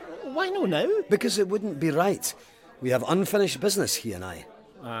you. Why no now? Because it wouldn't be right. We have unfinished business, he and I.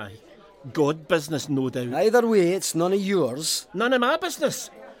 Aye. God business, no doubt. Either way, it's none of yours. None of my business.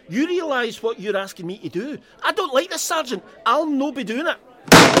 You realise what you're asking me to do? I don't like this, Sergeant. I'll no be doing it.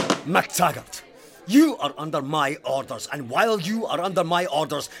 McTaggart, you are under my orders, and while you are under my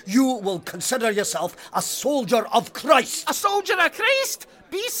orders, you will consider yourself a soldier of Christ. A soldier of Christ?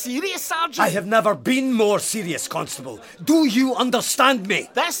 Be serious, Sergeant. I have never been more serious, Constable. Do you understand me?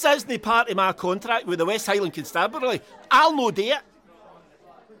 This isn't part of my contract with the West Highland Constabulary. I'll no do it.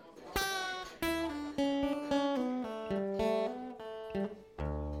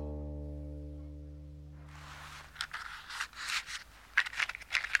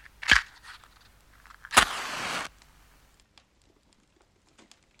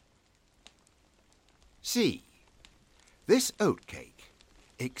 See, this oatcake,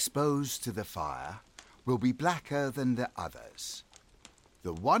 exposed to the fire, will be blacker than the others.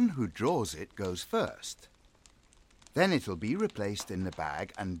 The one who draws it goes first. Then it'll be replaced in the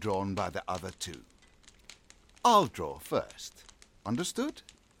bag and drawn by the other two. I'll draw first. Understood?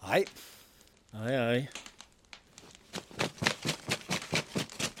 Aye. Aye, aye.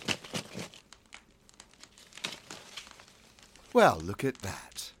 Well, look at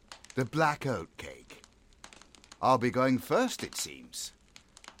that. The black oatcake. I'll be going first, it seems.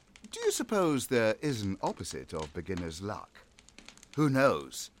 Do you suppose there is an opposite of beginner's luck? Who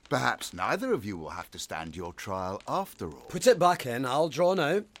knows? Perhaps neither of you will have to stand your trial after all. Put it back in. I'll draw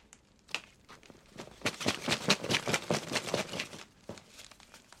now.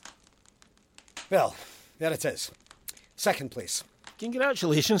 Well, there it is. Second place.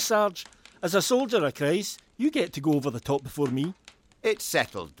 Congratulations, Sarge. As a soldier of Christ, you get to go over the top before me. It's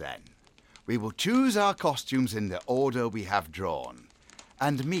settled then. We will choose our costumes in the order we have drawn,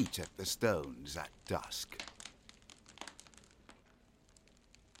 and meet at the stones at dusk.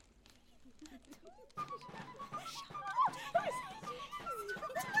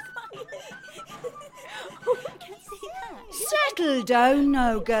 Settle down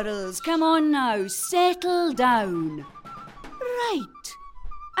now, girls. Come on now, settle down. Right.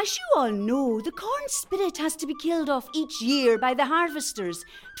 As you all know, the corn spirit has to be killed off each year by the harvesters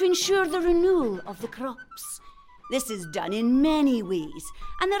to ensure the renewal of the crops. This is done in many ways,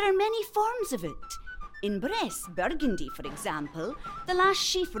 and there are many forms of it. In Bresse, Burgundy, for example, the last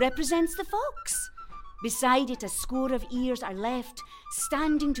sheaf represents the fox. Beside it, a score of ears are left,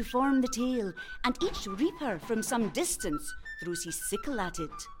 standing to form the tail, and each reaper from some distance throws his sickle at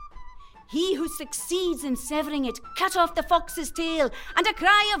it. He who succeeds in severing it cut off the fox's tail, and a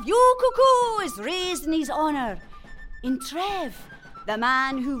cry of "Yo cuckoo" is raised in his honour. In Treves, the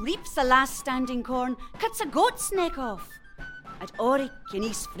man who reaps the last standing corn cuts a goat's neck off. At Auric in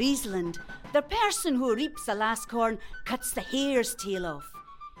East Friesland, the person who reaps the last corn cuts the hare's tail off.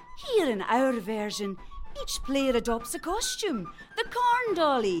 Here in our version, each player adopts a costume: the corn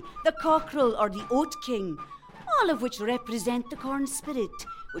dolly, the cockerel, or the oat king. all of which represent the corn spirit,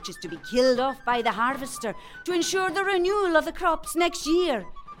 which is to be killed off by the harvester to ensure the renewal of the crops next year.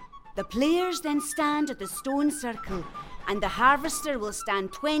 The players then stand at the stone circle, and the harvester will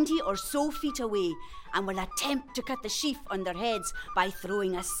stand 20 or so feet away and will attempt to cut the sheaf on their heads by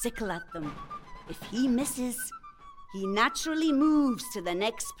throwing a sickle at them. If he misses, he naturally moves to the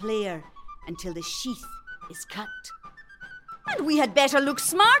next player until the sheath is cut. And we had better look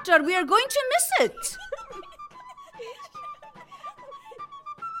smart or we are going to miss it.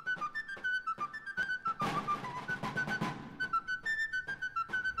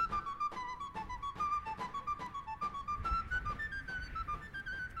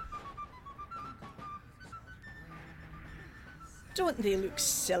 Don't they look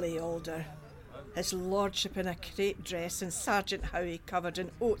silly, Alder? His lordship in a crepe dress and Sergeant Howie covered in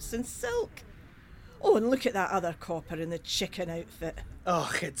oats and silk. Oh, and look at that other copper in the chicken outfit.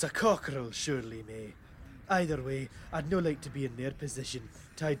 Och, it's a cockerel, surely, May. Either way, I'd no like to be in their position,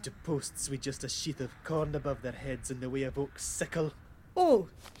 tied to posts with just a sheath of corn above their heads in the way of Oak's sickle. Oh,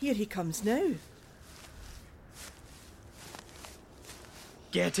 here he comes now.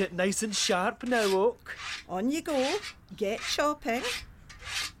 Get it nice and sharp now, Oak. On you go. Get chopping.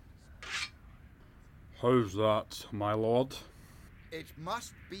 How's that, my lord? It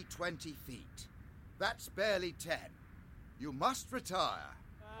must be 20 feet. That's barely 10. You must retire.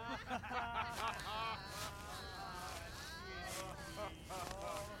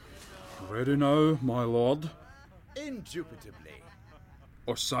 Ready now, my lord? Indubitably.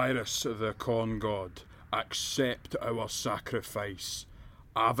 Osiris, the corn god, accept our sacrifice.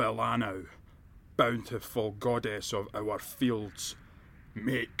 Avelano, bountiful goddess of our fields,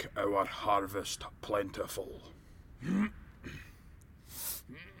 make our harvest plentiful.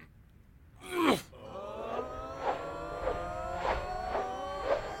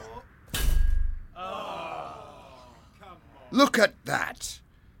 Look at that!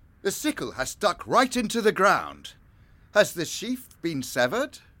 The sickle has stuck right into the ground. Has the sheaf been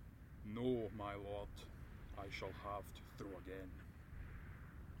severed? No, my lord. I shall have to throw again.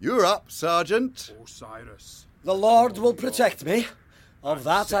 You're up, Sergeant. Osiris. The Lord will protect me. Of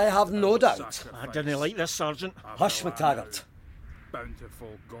that I have no doubt. I didn't like this, Sergeant. Hush, MacTaggart.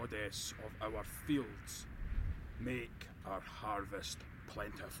 Bountiful goddess of our fields, make our harvest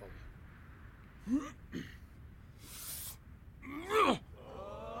plentiful.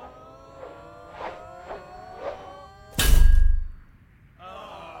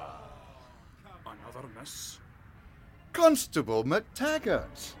 Another miss. Constable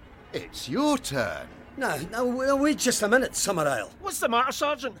MacTaggart, it's your turn. Now, wait just a minute, Summerisle. What's the matter,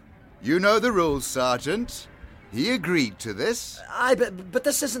 Sergeant? You know the rules, Sergeant. He agreed to this. Aye, but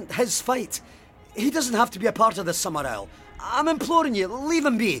this isn't his fight. He doesn't have to be a part of this, Summerisle. I'm imploring you, leave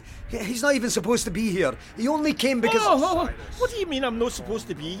him be. He's not even supposed to be here. He only came because... Oh, what do you mean I'm not supposed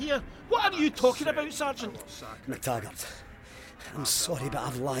to be here? What are you talking about, Sergeant? MacTaggart, I'm sorry, but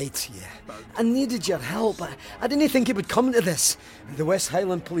I've lied to you. I needed your help. I didn't think it would come to this. The West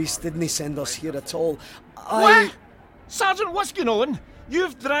Highland Police didn't send us here at all. What? Sergeant, what's going on?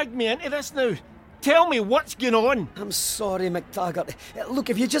 You've dragged me into this now. Tell me what's going on. I'm sorry, MacTaggart. Look,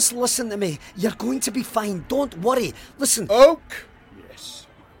 if you just listen to me, you're going to be fine. Don't worry. Listen. Oak? Yes,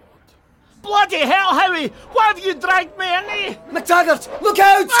 my lord. Bloody hell, Howie! What have you dragged me into? MacTaggart, look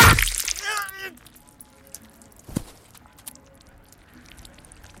out!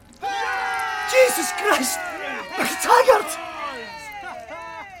 Jesus Christ! MacTaggart!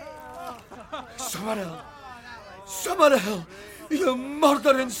 Summerisle! You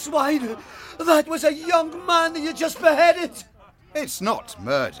murdering swine! That was a young man that you just beheaded! It's not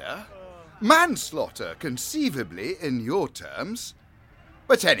murder. Manslaughter, conceivably, in your terms.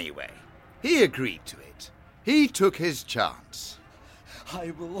 But anyway, he agreed to it. He took his chance.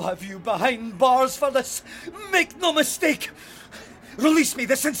 I will have you behind bars for this. Make no mistake. Release me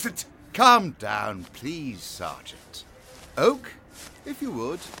this instant. Calm down, please, Sergeant. Oak, if you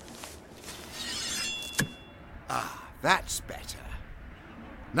would. Ah, that's better.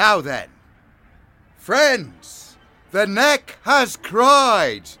 Now then. Friends, the neck has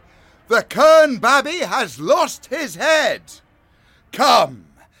cried. The Kern Babby has lost his head. Come,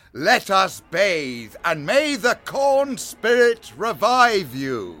 let us bathe, and may the corn spirit revive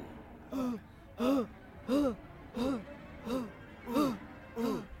you.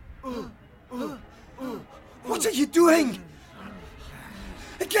 What are you doing?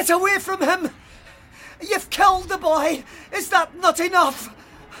 Get away from him! You've killed the boy! Is that not enough?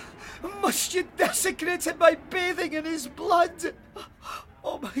 Must you desecrate him by bathing in his blood?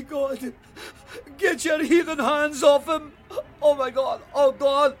 Oh my God! Get your heathen hands off him! Oh my God! Oh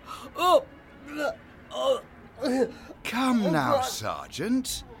God! Oh! Come now,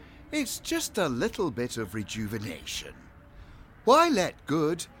 Sergeant. It's just a little bit of rejuvenation. Why let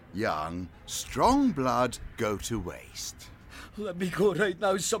good, young, strong blood go to waste? Let me go right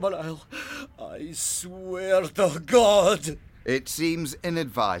now, Summerisle. I swear to God. It seems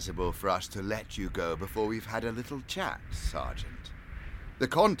inadvisable for us to let you go before we've had a little chat, Sergeant. The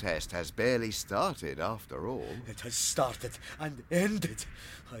contest has barely started, after all. It has started and ended.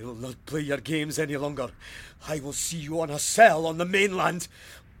 I will not play your games any longer. I will see you on a cell on the mainland.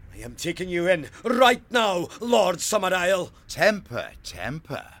 I am taking you in right now, Lord Summerisle. Temper,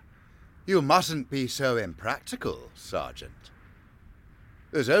 temper. You mustn't be so impractical, Sergeant.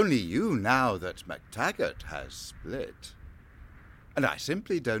 There's only you now that MacTaggart has split. And I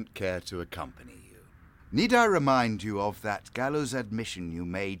simply don't care to accompany you. Need I remind you of that gallows admission you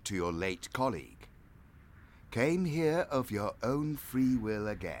made to your late colleague? Came here of your own free will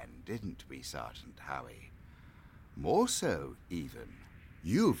again, didn't we, Sergeant Howie? More so, even.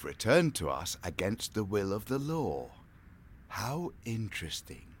 You've returned to us against the will of the law. How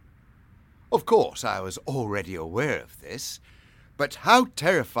interesting. Of course, I was already aware of this, but how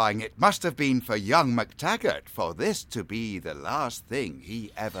terrifying it must have been for young MacTaggart for this to be the last thing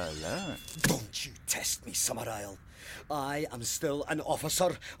he ever learned. Don't you test me, Summerisle. I am still an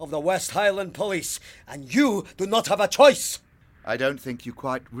officer of the West Highland Police, and you do not have a choice. I don't think you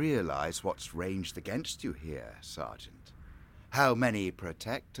quite realise what's ranged against you here, Sergeant. How many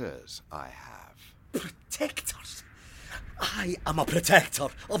protectors I have. Protectors? I am a protector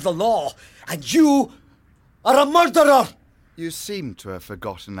of the law, and you are a murderer! You seem to have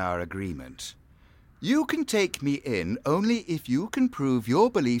forgotten our agreement. You can take me in only if you can prove your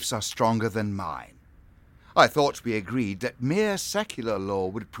beliefs are stronger than mine. I thought we agreed that mere secular law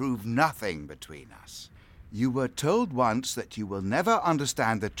would prove nothing between us. You were told once that you will never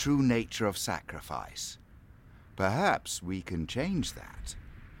understand the true nature of sacrifice. Perhaps we can change that.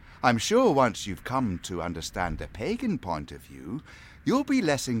 I'm sure once you've come to understand the pagan point of view, you'll be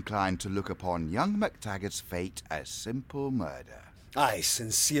less inclined to look upon young MacTaggart's fate as simple murder. I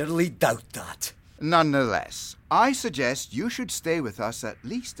sincerely doubt that. Nonetheless, I suggest you should stay with us at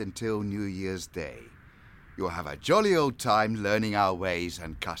least until New Year's Day. You'll have a jolly old time learning our ways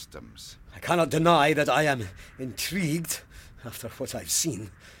and customs. I cannot deny that I am intrigued after what I've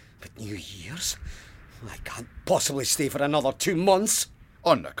seen. But New Year's? I can't possibly stay for another 2 months.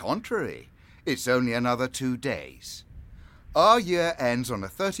 On the contrary, it's only another 2 days. Our year ends on the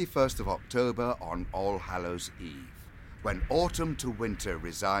 31st of October on All Hallows Eve, when autumn to winter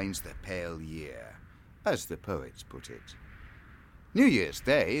resigns the pale year, as the poets put it. New Year's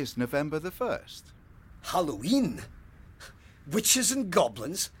Day is November the 1st. Halloween? Witches and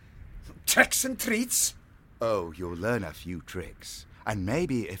goblins? Tricks and treats? Oh, you'll learn a few tricks, and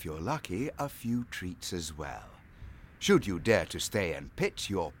maybe, if you're lucky, a few treats as well. Should you dare to stay and pit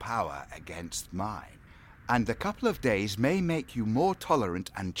your power against mine. And the couple of days may make you more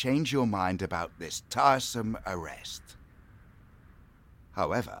tolerant and change your mind about this tiresome arrest.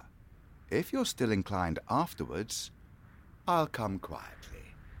 However, if you're still inclined afterwards, I'll come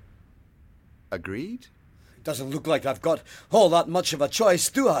quietly. Agreed? It doesn't look like I've got all that much of a choice,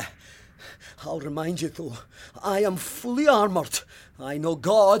 do I? I'll remind you, though, I am fully armoured. I know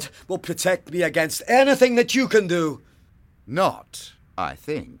God will protect me against anything that you can do. Not, I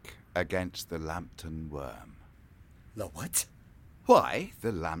think, against the Lambton worm. The what? Why,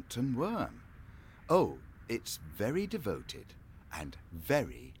 the Lambton worm. Oh, it's very devoted and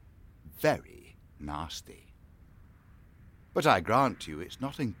very, very nasty. But I grant you it's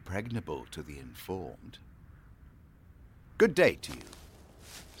not impregnable to the informed. Good day to you,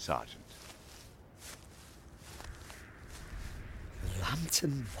 Sergeant.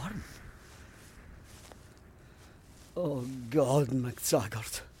 Lambton worm? Oh, God,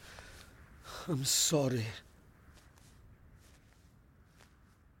 MacTaggart. I'm sorry.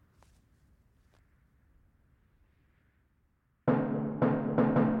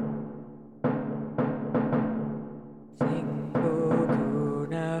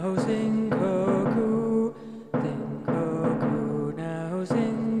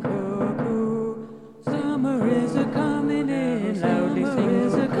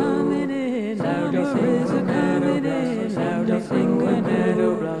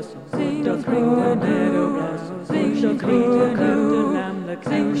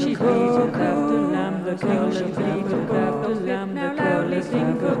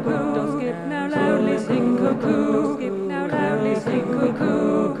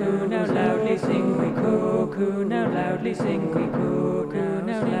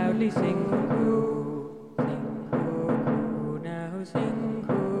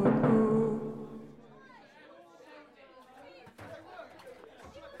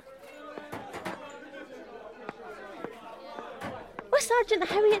 Sergeant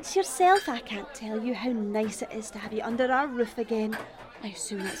Howie, it's yourself. I can't tell you how nice it is to have you under our roof again. I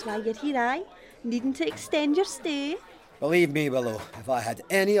assume that's why you're here, aye? Needing to extend your stay? Believe me, Willow, if I had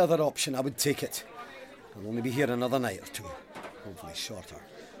any other option, I would take it. I'll only be here another night or two, hopefully shorter,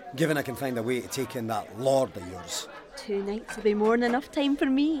 given I can find a way to take in that lord of yours. 2 nights will be more than enough time for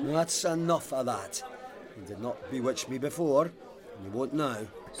me. That's enough of that. You did not bewitch me before, and you won't now.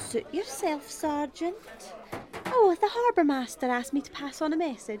 Suit yourself, Sergeant. Oh, the harbour master asked me to pass on a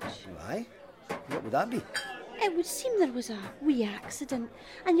message. Aye? What would that be? It would seem there was a wee accident,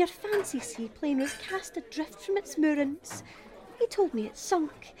 and your fancy seaplane was cast adrift from its moorings. He told me it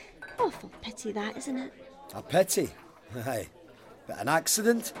sunk. Awful pity that, isn't it? A pity? Aye. But an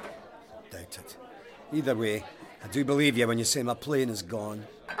accident? Doubt it. Either way, I do believe you when you say my plane is gone.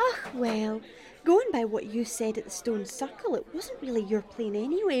 Ah, well, going by what you said at the Stone Circle, it wasn't really your plane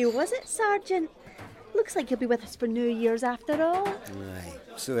anyway, was it, Sergeant? Looks like you'll be with us for New Year's after all. Aye,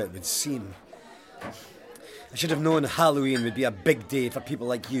 so it would seem. I should have known Halloween would be a big day for people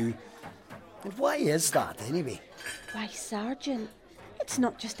like you. And why is that, anyway? Why, Sergeant, it's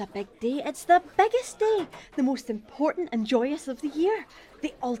not just a big day, it's the biggest day, the most important and joyous of the year.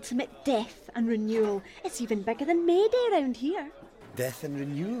 The ultimate death and renewal. It's even bigger than May Day around here. Death and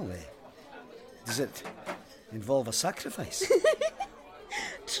renewal, eh? Does it involve a sacrifice?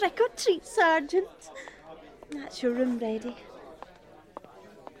 Trick or treat, Sergeant. That's your room ready.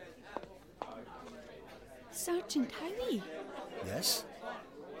 Sergeant Howie. Yes?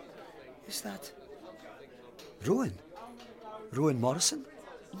 Is that Rowan? Rowan Morrison?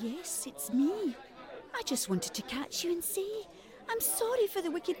 Yes, it's me. I just wanted to catch you and say I'm sorry for the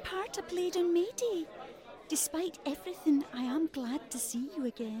wicked part I played on May Day. Despite everything, I am glad to see you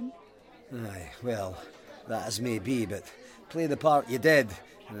again. Aye, well, that as may be, but play the part you did,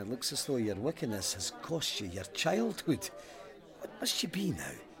 and it looks as though your wickedness has cost you your childhood. What must you be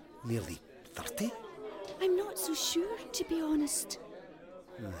now? Nearly 30? I'm not so sure, to be honest.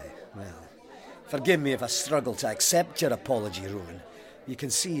 Aye, well, forgive me if I struggle to accept your apology, Rowan. You can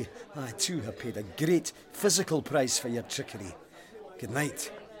see I too have paid a great physical price for your trickery. Good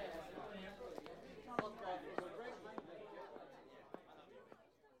night.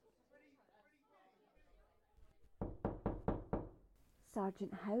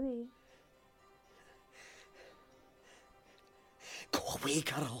 Sergeant Howie. Go away,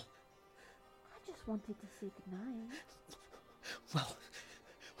 girl. I just wanted to say goodnight. Well,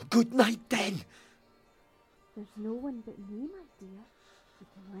 good night then. There's no one but me, my dear. You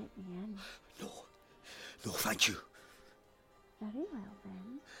can let me in. No, thank you. Very well,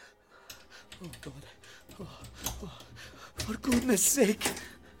 then. Oh, God. Oh, for goodness sake.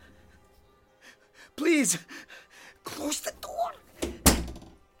 Please, close the door.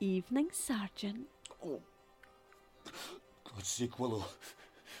 Evening, Sergeant. Oh, God's sake, Willow.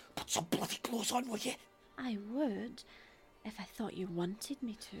 Put some bloody clothes on, will you? I would, if I thought you wanted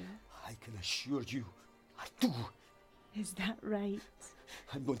me to. I can assure you, I do. Is that right?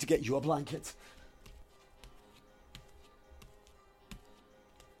 I'm going to get you a blanket.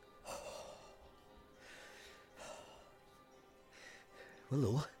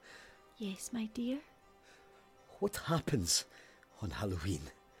 Willow? Yes, my dear? What happens on Halloween?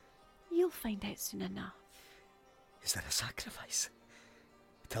 You'll find out soon enough. Is there a sacrifice?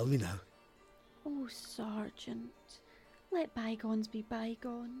 Tell me now. Oh, Sergeant, let bygones be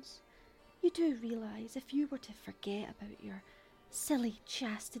bygones. You do realise if you were to forget about your silly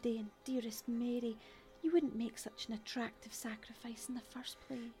chastity and dearest Mary, you wouldn't make such an attractive sacrifice in the first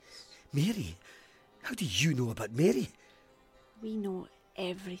place. Mary? How do you know about Mary? We know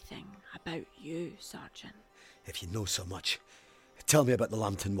everything about you, Sergeant. If you know so much, tell me about the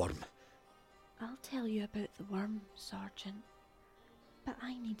Lambton worm. I'll tell you about the worm, Sergeant. But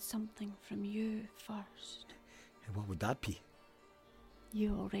I need something from you first. And what would that be?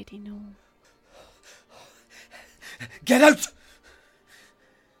 You already know. Get out!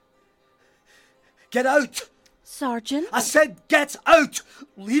 Get out! Sergeant? I said get out!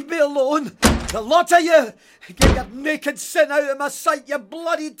 Leave me alone! The lot of you! Get your naked sin out of my sight, you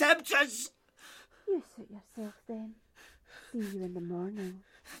bloody temptress! You suit yourself then. See you in the morning.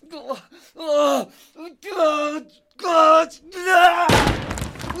 Oh, God! God! No!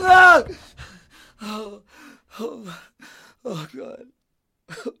 No! Oh, oh, oh, God.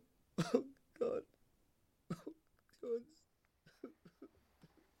 Oh, God. Oh, God.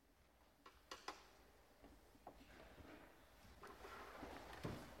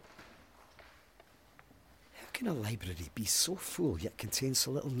 How can a library be so full yet contain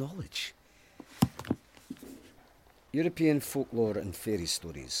so little knowledge? European folklore and fairy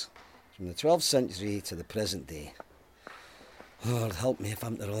stories, from the 12th century to the present day. Lord help me if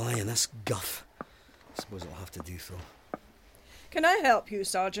I'm to rely on this guff. I suppose I'll have to do so. Can I help you,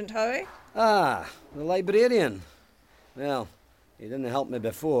 Sergeant Howie? Ah, the librarian. Well, you didn't help me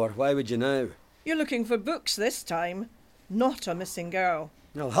before. Why would you now? You're looking for books this time, not a missing girl.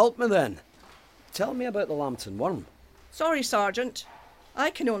 Well, help me then. Tell me about the Lambton worm. Sorry, Sergeant. I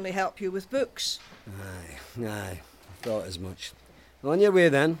can only help you with books. Aye, I thought as much. On your way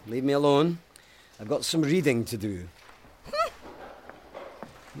then. Leave me alone. I've got some reading to do.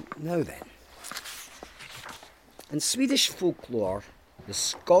 Now then. In Swedish folklore, the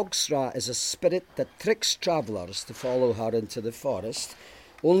Skogsra is a spirit that tricks travellers to follow her into the forest,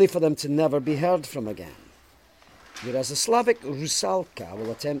 only for them to never be heard from again. Whereas the Slavic Rusalka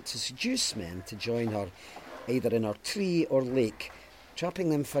will attempt to seduce men to join her either in her tree or lake, trapping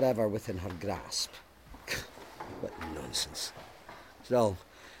them forever within her grasp. What nonsense. Still,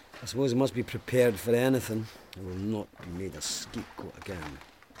 I suppose I must be prepared for anything. I will not be made a scapegoat again.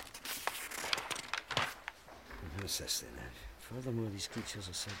 And what's this then? Furthermore, these creatures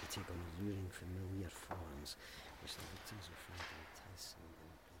are said to take on alluring familiar forms, which the victims will find enticing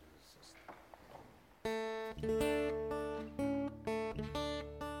and irresistible.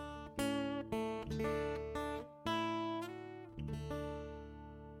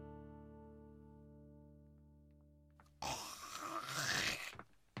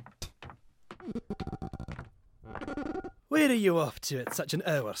 Where are you off to at such an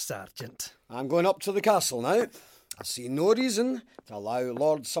hour, Sergeant? I'm going up to the castle now. I see no reason to allow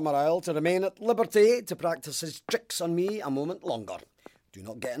Lord Summerisle to remain at liberty to practice his tricks on me a moment longer. Do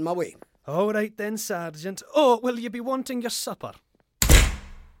not get in my way. All right then, Sergeant. Oh, will you be wanting your supper?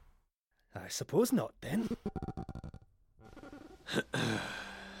 I suppose not, then.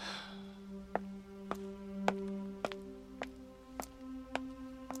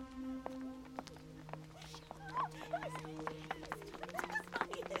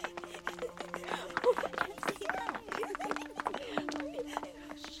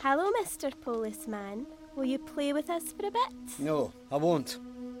 Hello, Mr. Policeman. Will you play with us for a bit? No, I won't.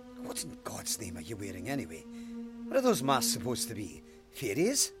 What in God's name are you wearing anyway? What are those masks supposed to be?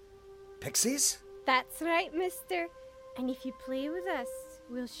 Fairies? Pixies? That's right, mister. And if you play with us,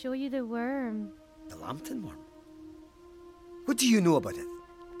 we'll show you the worm. The Lambton worm? What do you know about it?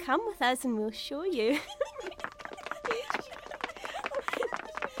 Come with us and we'll show you.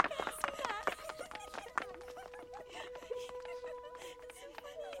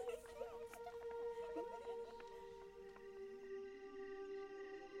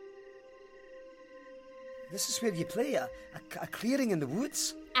 This is where you play, a clearing in the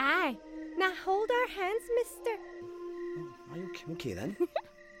woods? Aye. Now hold our hands, mister. Okay then.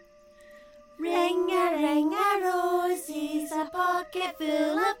 Ring-a-rosies, a pocket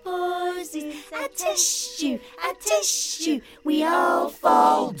full of posies, a tissue, we all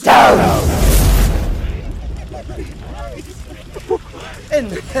fall down. In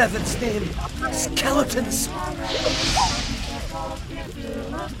heaven's name, skeletons!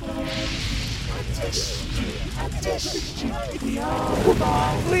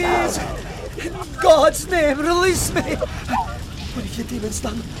 Please! In God's name, release me! What have you demons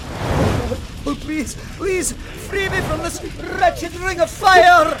done? Oh, please, free me from this wretched ring of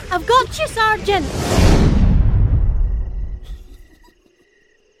fire! I've got you, Sergeant!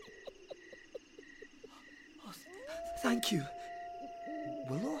 Oh, thank you.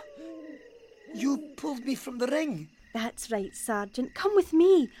 Willow? You pulled me from the ring. That's right, Sergeant. Come with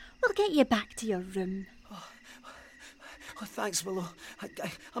me. We'll get you back to your room. Oh, thanks, Willow.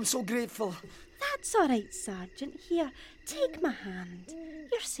 I'm so grateful. That's all right, Sergeant. Here, take my hand.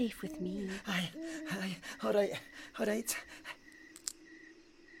 You're safe with me. Aye. All right.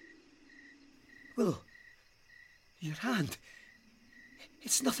 Willow, your hand.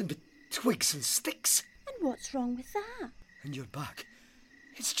 It's nothing but twigs and sticks. And what's wrong with that? And your back.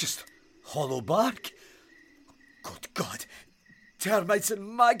 It's just hollow bark. Good God. Termites and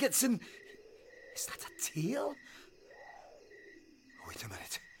maggots and... Is that a tail? Wait a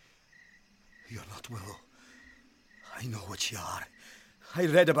minute. You're not Willow. I know what you are. I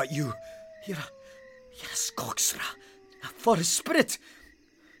read about you. You're a Skogsra, a forest spirit.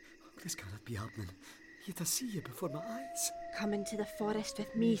 This cannot be happening. Yet I see you before my eyes. Come into the forest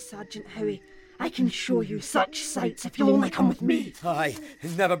with me, Sergeant Howie. I can show you such sights if you'll only come with me. Aye,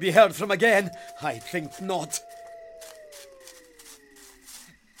 and never be heard from again. I think not.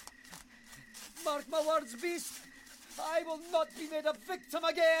 Mark my words, beast. I will not be made a victim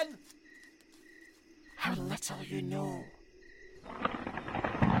again. How little you know.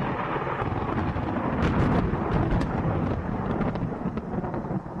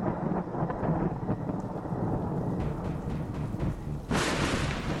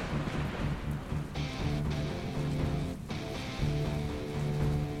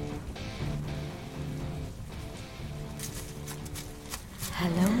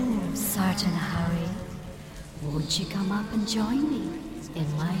 Hello, Sergeant Harry. Won't you come up and join me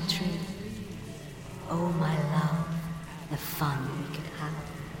in my tree? Oh, my love, the fun we could have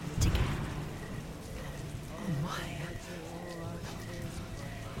together. Why,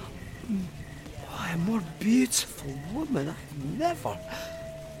 a more beautiful woman I've never...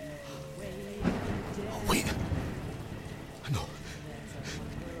 Oh, wait. No.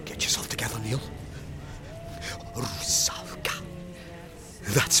 Get yourself together, Neil. Rusalka.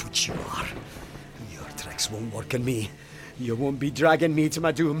 That's what you are. Your tricks won't work on me. You won't be dragging me to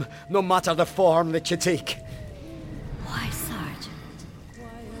my doom, no matter the form that you take. Why, Sergeant?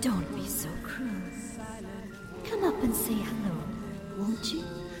 Don't be so cruel. Come up and say hello, won't you?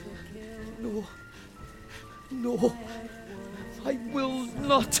 No. No. I will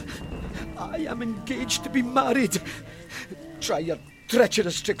not. I am engaged to be married. Try your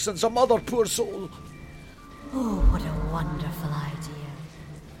treacherous tricks on some other poor soul. Oh, what a wonderful idea.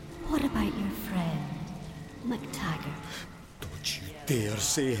 What about your friend, MacTaggart? Don't you dare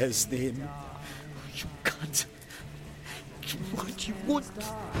say his name. You can't. You won't.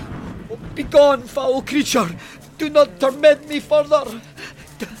 Oh, begone, foul creature. Do not torment me further. Oh,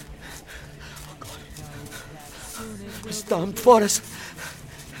 God. This damned forest.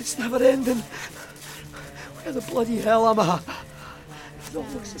 It's never ending. Where the bloody hell am I? It all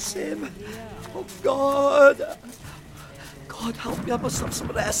looks the same. Oh, God. God, help me. I must have some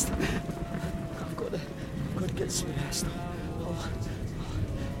rest. I've got to get some rest.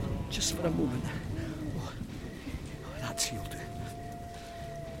 Just for a moment. Oh, that's he'll do.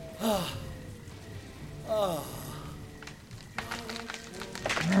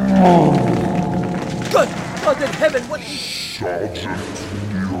 Good God in heaven, what... Sergeant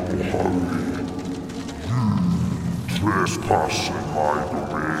Neil Harry, you trespass in my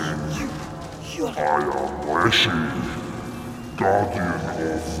domain. I am Leshy, guardian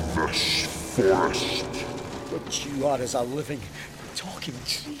of this forest. What you are is a living, talking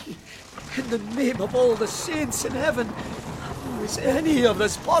tree. In the name of all the saints in heaven, how is any of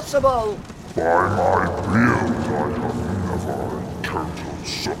this possible? By my beard, I have never encountered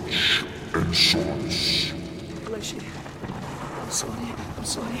such insolence. Bless you. I'm sorry.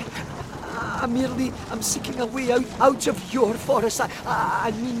 I'm seeking a way out of your forest.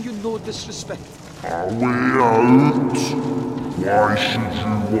 I mean you no disrespect. A way out? Why should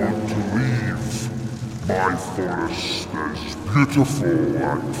you want to leave? My forest is beautiful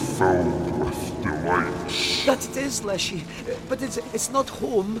and filled with delights. That it is, Leshy, but it's not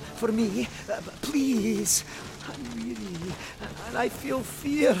home for me. Please, I'm weary, and I feel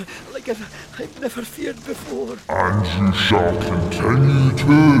fear like I've never feared before. And you shall continue to.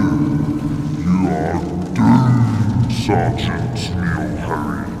 You are doomed, Sergeant Neil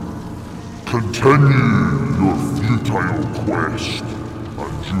Harry. Continue your futile quest,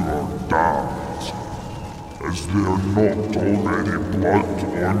 and you are damned. Is there not already blood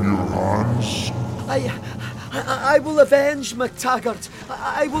on your hands? I will avenge MacTaggart.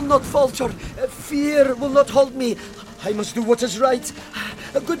 I will not falter. Fear will not hold me. I must do what is right.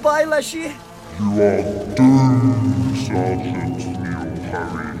 Goodbye, Leshy. You are doomed, Sergeant Neil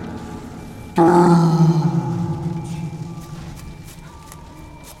Harry. Doomed!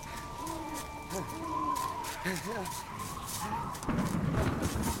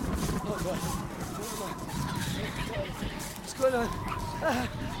 What's going on?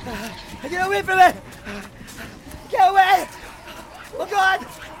 Get away from me! Get away! Oh God!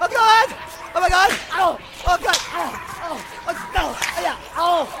 Oh God! Oh my God! Ow! Oh God! Ow! Oh no! Yeah!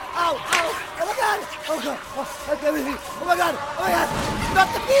 Ow! Ow! Ow! Oh my God! Oh God! Oh, get with me! Oh my God! Oh my God!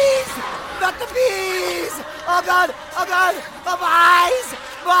 Not the bees! Not the bees! Oh God! Oh God! Oh my eyes!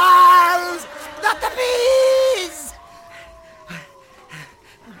 My eyes! Not the bees!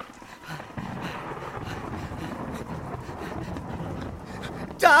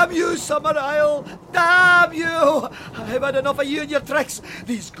 Damn you, Summer Isle! Damn you! I've had enough of you and your tricks.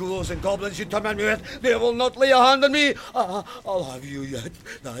 These ghouls and goblins you torment me with, they will not lay a hand on me. I'll have you yet,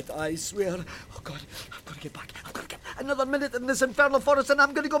 that I swear. Oh God, I've got to get back. I've got to get another minute in this infernal forest and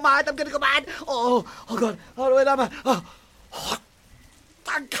I'm going to go mad. Oh God, oh, where am I? Oh,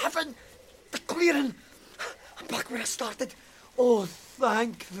 thank heaven! The clearing! I'm back where I started. Oh,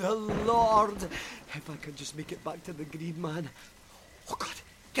 thank the Lord. If I could just make it back to the Green Man. Oh God,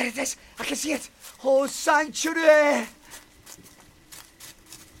 there it is! I can see it! Oh, sanctuary!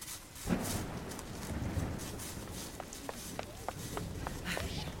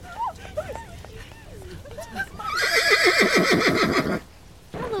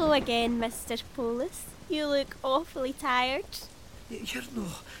 Hello again, Mr. Polis. You look awfully tired. You're no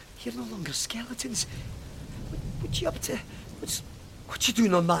longer skeletons. What you up to? What you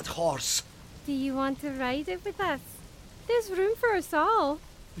doing on that horse? Do you want to ride it with us? There's room for us all.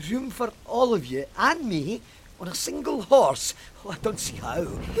 Room for all of you and me on a single horse? Oh, I don't see how.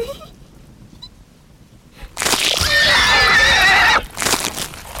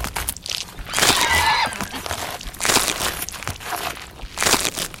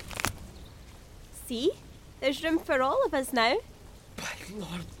 See? There's room for all of us now. By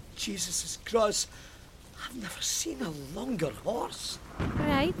Lord Jesus Christ, I've never seen a longer horse.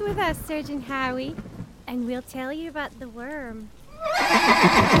 Ride with us, Surgeon Howie, and we'll tell you about the worm.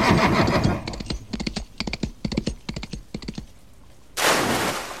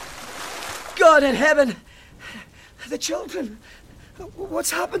 God in heaven! The children! What's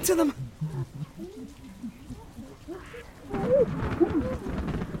happened to them?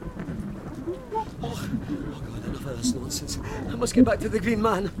 Oh God, enough of this nonsense. I must get back to the Green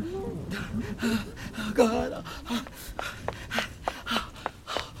Man. Oh God. Oh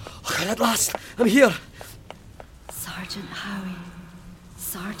God, at last, I'm here. Sergeant Howie,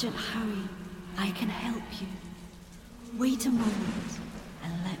 Sergeant Howie, I can help you. Wait a moment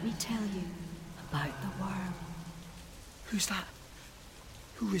and let me tell you about the worm. Who's that?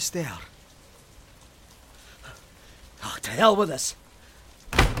 Who is there? Oh, to hell with this.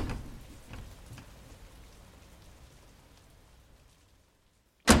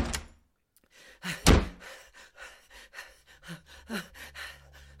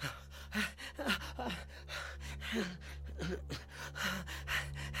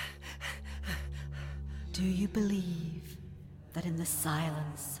 Do you believe that in the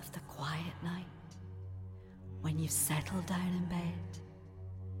silence of the quiet night, when you settle down in bed,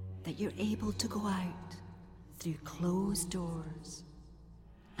 that you're able to go out through closed doors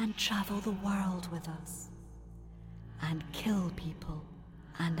and travel the world with us and kill people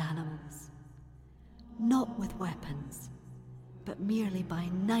and animals, not with weapons, but merely by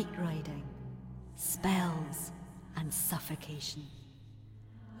night riding, spells and suffocation,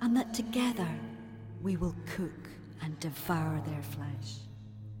 and that together we will cook and devour their flesh,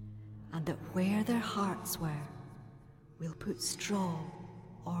 and that where their hearts were, we'll put straw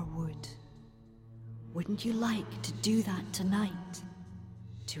or wood. Wouldn't you like to do that tonight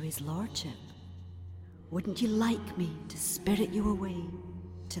to his lordship? Wouldn't you like me to spirit you away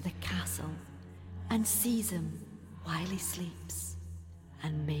to the castle and seize him while he sleeps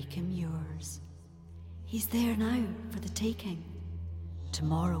and make him yours? He's there now for the taking.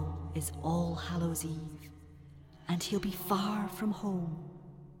 Tomorrow is All Hallows Eve, and he'll be far from home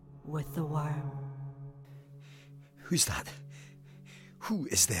with the worm. Who's that? Who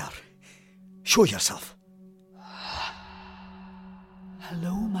is there? Show yourself.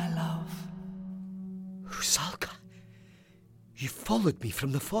 Hello, my love. Rusalka, you followed me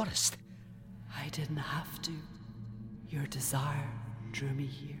from the forest. I didn't have to. Your desire drew me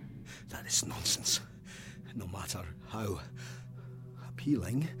here. That is nonsense. No matter how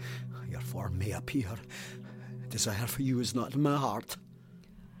appealing your form may appear, desire for you is not in my heart.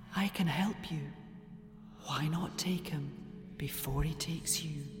 I can help you. Why not take him before he takes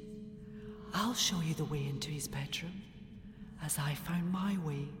you? I'll show you the way into his bedroom, as I found my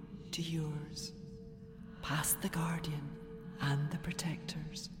way to yours. Past the Guardian and the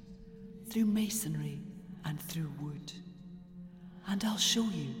Protectors, through masonry and through wood. And I'll show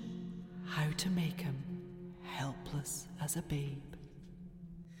you how to make him helpless as a babe.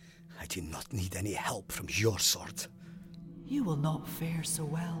 I do not need any help from your sort. You will not fare so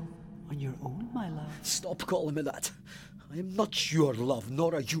well on your own, my love. Stop calling me that. I am not your love,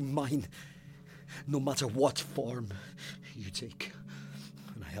 nor are you mine. No matter what form you take.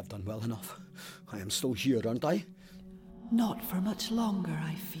 And I have done well enough. I am still here, aren't I? Not for much longer,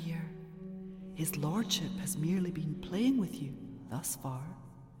 I fear. His lordship has merely been playing with you thus far,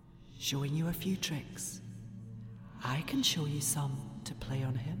 showing you a few tricks. I can show you some to play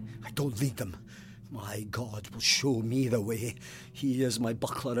on him. I don't need them. My God will show me the way. He is my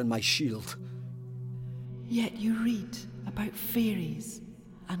buckler and my shield. Yet you read about fairies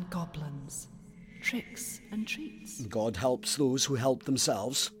and goblins, tricks and treats. God helps those who help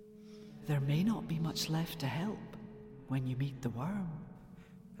themselves. There may not be much left to help when you meet the worm.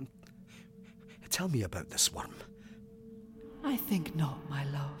 Tell me about this worm. I think not, my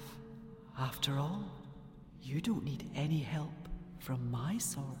love. After all, you don't need any help from my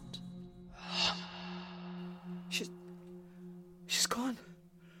sort. She's gone.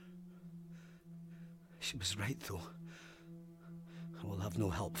 She was right, though. I will have no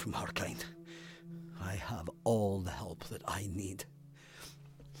help from her kind. I have all the help that I need.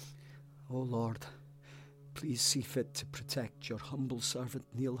 Oh Lord, please see fit to protect your humble servant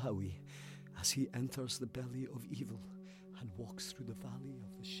Neil Howie as he enters the belly of evil and walks through the valley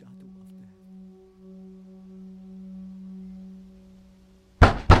of the shadow of death.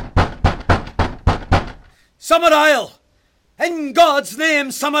 Summerisle! In God's name,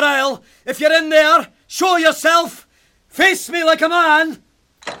 Summerisle! If you're in there, show yourself! Face me like a man!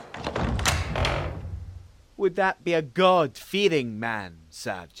 Would that be a God-fearing man,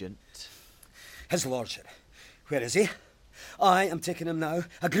 Sergeant? His lordship. Where is he? I am taking him now.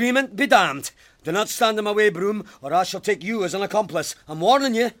 Agreement be damned. Do not stand in my way, Broom, or I shall take you as an accomplice. I'm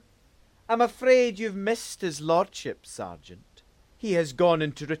warning you. I'm afraid you've missed his lordship, Sergeant. He has gone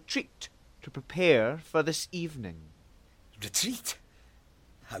into retreat to prepare for this evening. Retreat?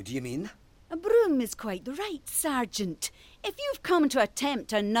 How do you mean? Broom is quite right, Sergeant. If you've come to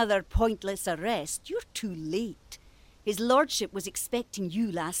attempt another pointless arrest, you're too late. His lordship was expecting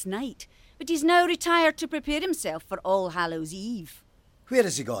you last night, but he's now retired to prepare himself for All Hallows Eve. Where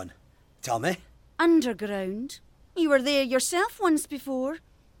has he gone? Tell me. Underground. You were there yourself once before.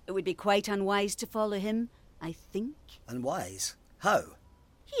 It would be quite unwise to follow him, I think. Unwise? How?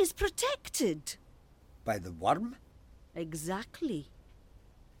 He is protected. By the worm? Exactly.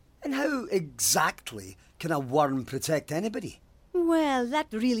 And how exactly can a worm protect anybody? Well, that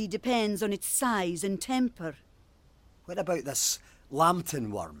really depends on its size and temper. What about this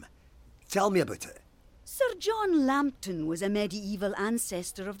Lambton worm? Tell me about it. Sir John Lambton was a medieval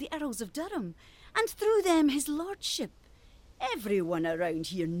ancestor of the Earls of Durham, and through them his lordship. Everyone around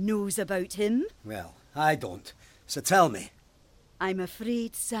here knows about him. Well, I don't. So tell me. I'm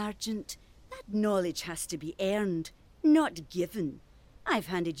afraid, Sergeant, that knowledge has to be earned, not given. I've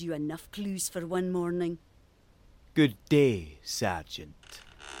handed you enough clues for one morning. Good day, Sergeant.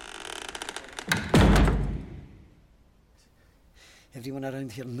 Everyone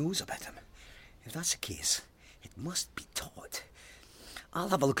around here knows about him. If that's the case, it must be taught. I'll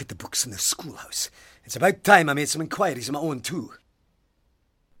have a look at the books in the schoolhouse. It's about time I made some inquiries of my own too.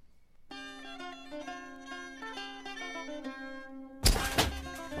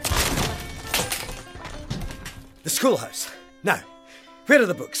 The schoolhouse. Now, where are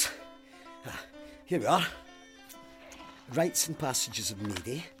the books? Here we are. Rites and Passages of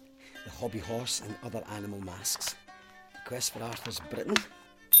Mayday, The Hobby Horse and Other Animal Masks, The Quest for Arthur's Britain.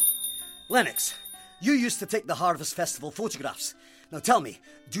 Lennox, you used to take the Harvest Festival photographs. Now tell me,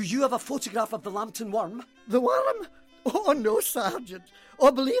 do you have a photograph of the Lambton worm? The worm? Oh, no, Sergeant.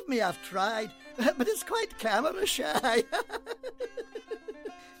 Oh, believe me, I've tried. But it's quite camera shy.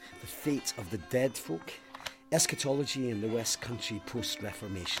 The Fate of the Dead Folk, Eschatology in the West Country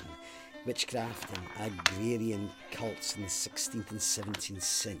Post-Reformation, Witchcraft and Agrarian Cults in the 16th and 17th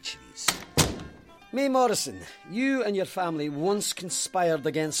centuries. May Morrison, you and your family once conspired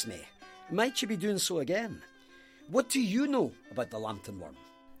against me. Might you be doing so again? What do you know about the Lambton worm?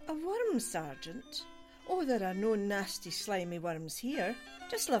 A worm, Sergeant? Oh, there are no nasty, slimy worms here.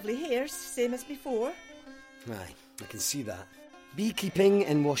 Just lovely hairs, same as before. Aye, I can see that. Beekeeping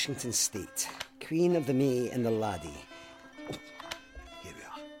in Washington State. Queen of the May and the Laddie. Oh, here we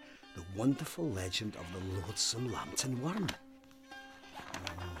are. The wonderful legend of the Loathsome Lambton worm.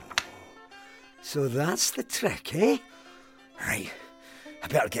 Oh, so that's the trick, eh? Right, I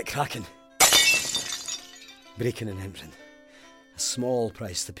better get cracking. Breaking and entering. A small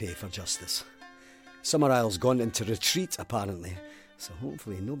price to pay for justice. Summerisle's gone into retreat, apparently, so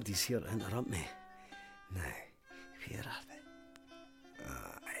hopefully nobody's here to interrupt me. Now, where are they?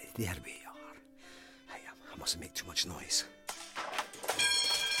 There we are. I mustn't make too much noise.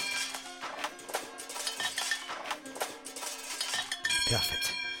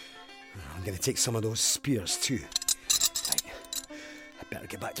 Perfect. I'm going to take some of those spears too. Right. I better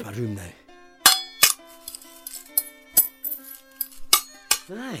get back to my room now.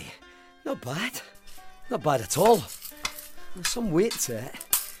 Aye, not bad. Not bad at all. There's some weight to it.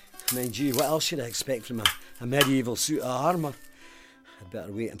 Mind you, what else should I expect from a medieval suit of armour? I'd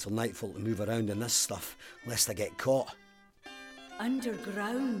better wait until nightfall to move around in this stuff, lest I get caught.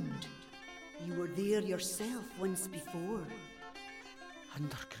 Underground. You were there yourself once before.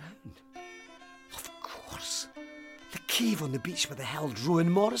 Underground? Of course. The cave on the beach where they held Rowan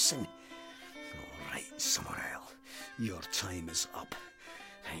Morrison. All right, Summerisle, your time is up.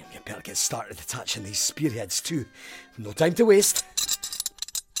 You better get started detaching these spearheads too. No time to waste.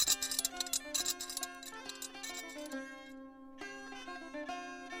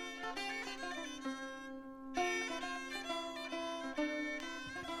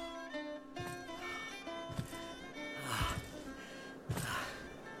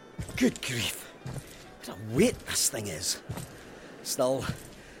 Good grief. What a weight this thing is. Still,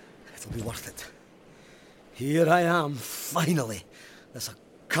 it'll be worth it. Here I am, finally. This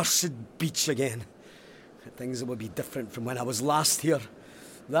accursed beach again. Things will be different from when I was last here.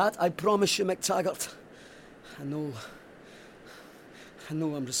 That I promise you, MacTaggart. I know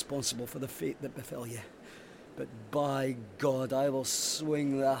I'm responsible for the fate that befell you. But by God, I will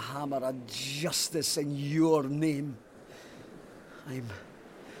swing the hammer of justice in your name. I'm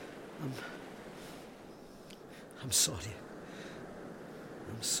sorry.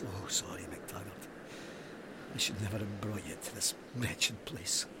 I'm so sorry, MacTaggart. I should never have brought you to this wretched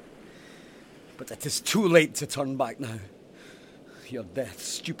place. But it is too late to turn back now. Your death,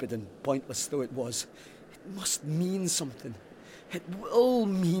 stupid and pointless though it was, it must mean something. It will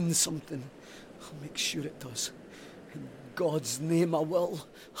mean something. I'll make sure it does. In God's name, I will.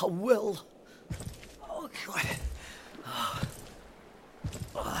 I will. Oh, God.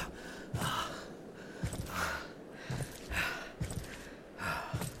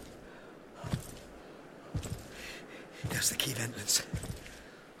 There's the cave entrance.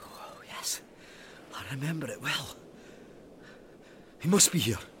 Oh, yes. I remember it well. He must be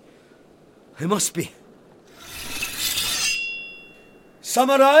here. He must be.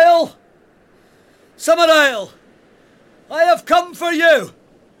 Summerisle! Summerisle! I have come for you!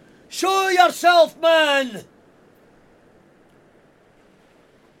 Show yourself, man!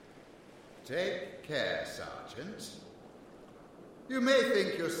 Take care, Sergeant. You may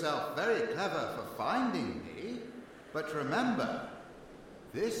think yourself very clever for finding me, but remember,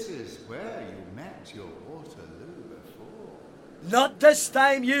 this is where you met your Waterloo before. Not this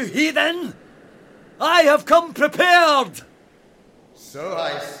time, you heathen! I have come prepared! So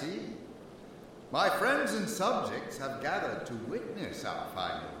I see. My friends and subjects have gathered to witness our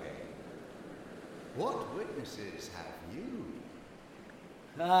final game. What witnesses have you?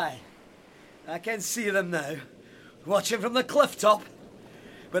 Aye, I can see them now, watching from the cliff top.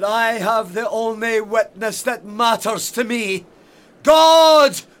 But I have the only witness that matters to me.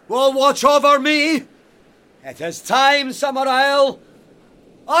 God will watch over me. It is time, Summerisle.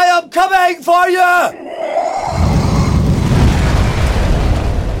 I am coming for you!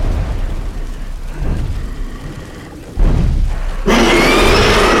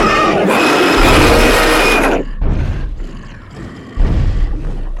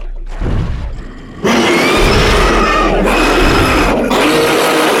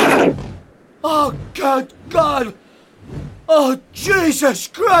 Oh, good God! Oh, Jesus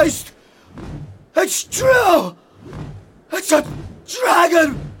Christ! It's true! It's a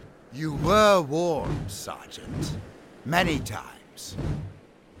dragon! You were warned, Sergeant. Many times.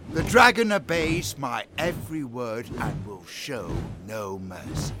 The dragon obeys my every word and will show no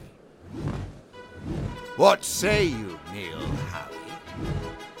mercy. What say you, Neil Howie?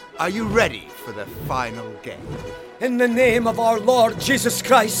 Are you ready for the final game? In the name of our Lord Jesus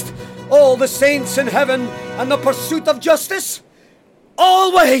Christ, all the saints in heaven, and the pursuit of justice,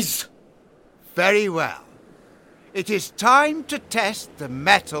 always! Very well. It is time to test the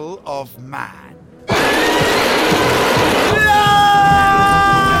mettle of man.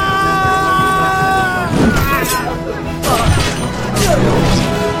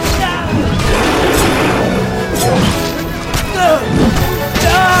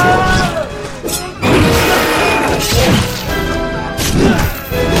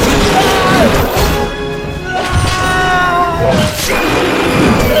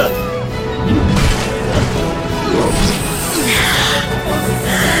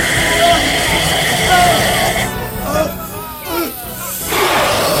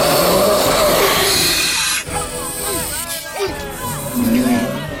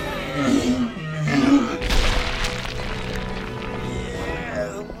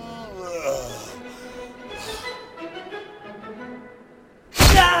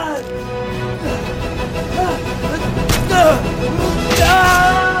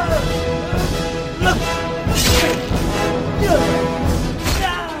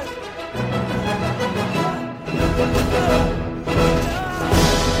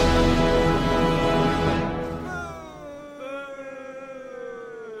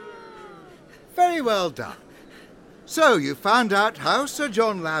 Very well done. So you found out how Sir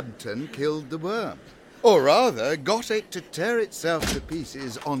John Lambton killed the worm. Or rather, got it to tear itself to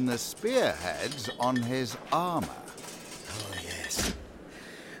pieces on the spearheads on his armour. Oh, yes.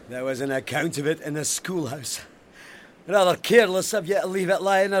 There was an account of it in the schoolhouse. Rather careless of you to leave it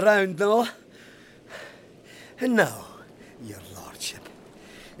lying around, no? And now, your lordship,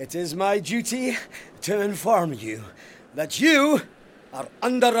 it is my duty to inform you that you are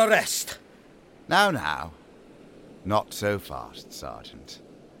under arrest. Now. Not so fast, Sergeant.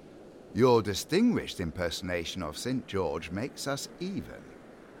 Your distinguished impersonation of St. George makes us even,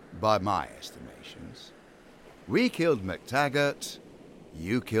 by my estimations. We killed MacTaggart,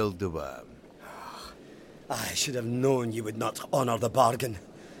 you killed the worm. I should have known you would not honour the bargain.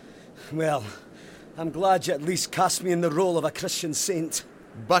 Well, I'm glad you at least cast me in the role of a Christian saint.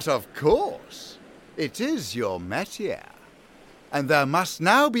 But of course, it is your métier. And there must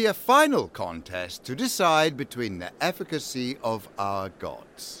now be a final contest to decide between the efficacy of our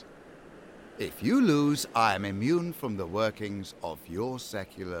gods. If you lose, I am immune from the workings of your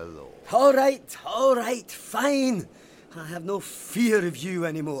secular law. All right, fine. I have no fear of you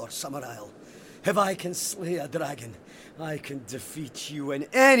anymore, Summerisle. If I can slay a dragon, I can defeat you in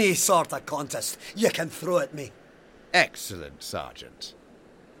any sort of contest you can throw at me. Excellent, Sergeant.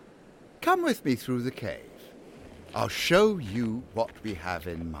 Come with me through the cave. I'll show you what we have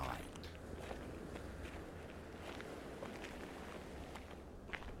in mind.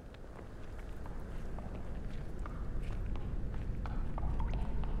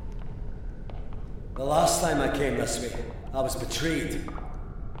 The last time I came this way, I was betrayed.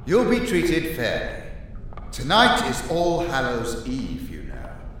 You'll be treated fairly. Tonight is All Hallows Eve, you know.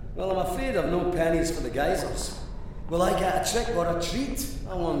 Well, I'm afraid I've no pennies for the geysers. Will I get a trick or a treat,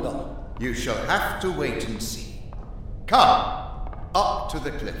 I wonder? You shall have to wait and see. Come, up to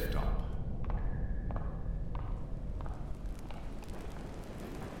the cliff top.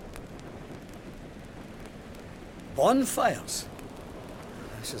 Bonfires?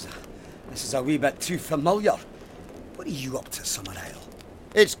 This is a wee bit too familiar. What are you up to, Summerisle?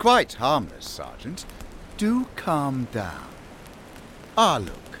 It's quite harmless, Sergeant. Do calm down. Ah,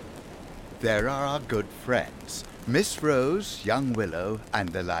 look. There are our good friends, Miss Rose, young Willow, and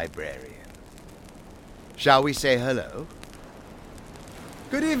the librarian. Shall we say hello?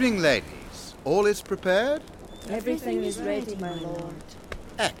 Good evening, ladies. All is prepared? Everything is ready, my lord.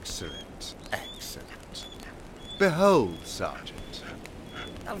 Excellent, excellent. Behold, Sergeant.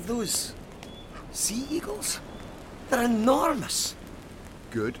 Are those sea eagles? They're enormous.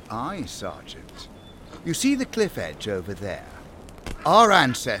 Good eye, Sergeant. You see the cliff edge over there? Our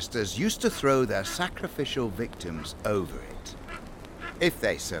ancestors used to throw their sacrificial victims over it. If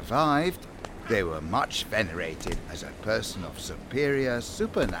they survived, they were much venerated as a person of superior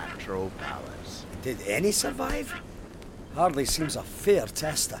supernatural powers. Did any survive? Hardly seems a fair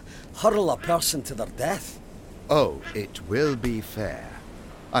test to hurl a person to their death. Oh, it will be fair.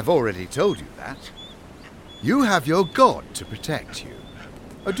 I've already told you that. You have your god to protect you.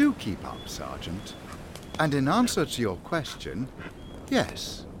 Oh, do keep up, Sergeant. And in answer to your question,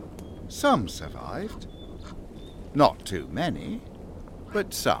 yes, some survived. Not too many,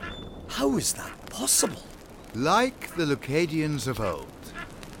 but some. How is that possible? Like the Leucadians of old,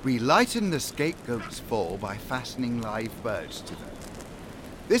 we lighten the scapegoat's fall by fastening live birds to them.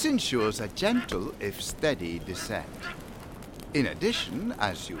 This ensures a gentle, if steady, descent. In addition,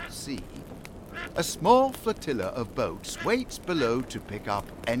 as you'll see, a small flotilla of boats waits below to pick up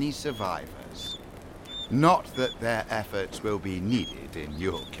any survivors. Not that their efforts will be needed in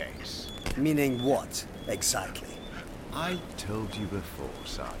your case. Meaning what, exactly? I told you before,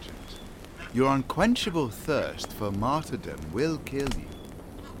 Sergeant. Your unquenchable thirst for martyrdom will kill you.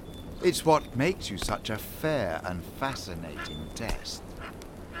 It's what makes you such a fair and fascinating test.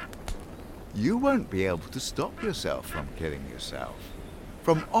 You won't be able to stop yourself from killing yourself,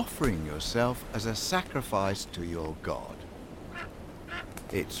 from offering yourself as a sacrifice to your god.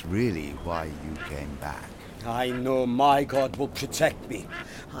 It's really why you came back. I know my god will protect me.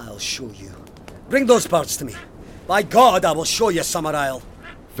 I'll show you. Bring those birds to me. By God, I will show you, Summerisle.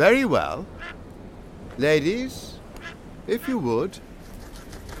 Very well. Ladies, if you would.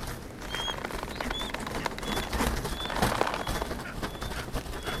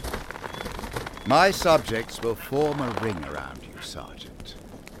 My subjects will form a ring around you, Sergeant,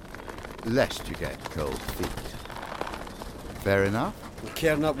 lest you get cold feet. Fair enough? I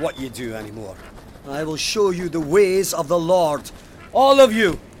care not what you do anymore. I will show you the ways of the Lord. All of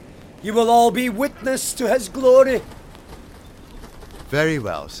you. You will all be witness to his glory. Very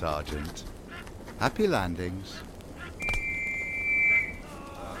well, Sergeant. Happy landings.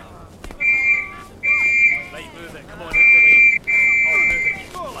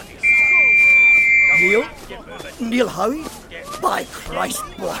 Neil Howie? By Christ,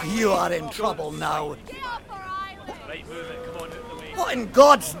 boy, you are in trouble now. What in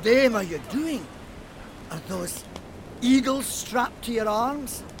God's name are you doing? Are those eagles strapped to your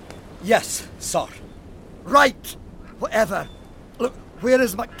arms? Yes, sir. Right. Whatever. Look, where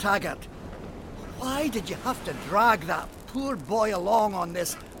is MacTaggart? Why did you have to drag that poor boy along on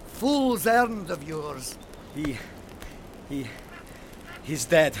this fool's errand of yours? He's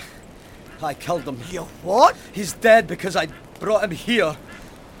dead. I killed him. You what? He's dead because I brought him here.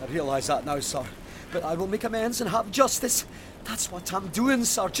 I realise that now, sir. But I will make amends and have justice. That's what I'm doing,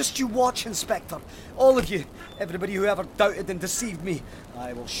 sir. Just you watch, Inspector. All of you. Everybody who ever doubted and deceived me.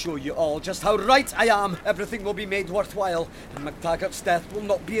 I will show you all just how right I am. Everything will be made worthwhile, and MacTaggart's death will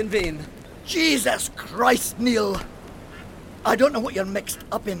not be in vain. Jesus Christ, Neil! I don't know what you're mixed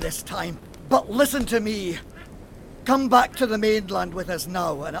up in this time, but listen to me. Come back to the mainland with us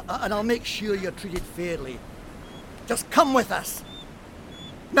now, and I'll make sure you're treated fairly. Just come with us.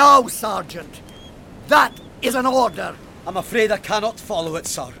 Now, Sergeant. That is an order. I'm afraid I cannot follow it,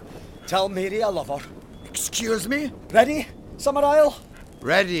 sir. Tell Mary I love her. Excuse me? Ready, Summerisle?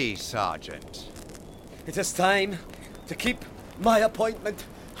 Ready, Sergeant. It is time to keep my appointment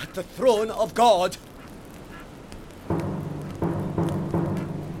at the throne of God.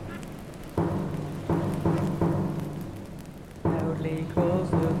 Loudly calls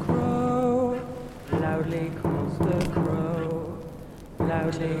the crow, loudly calls the crow,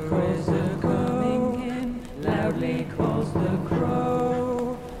 loudly calls the coming in, loudly calls the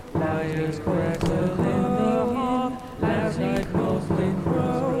crow, loudly calls the coming in, loudly calls the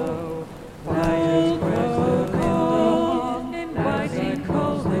crow, loudly calls the coming in, inviting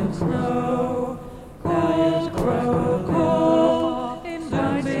calls the snow, loudly calls the call,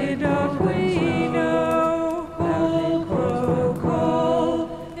 inviting don't we know.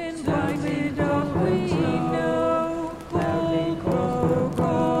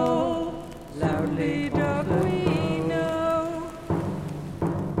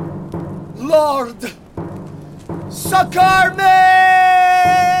 Lord, succor me!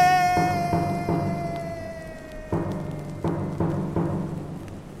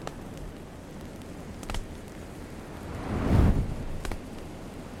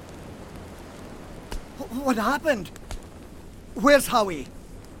 What happened? Where's Howie?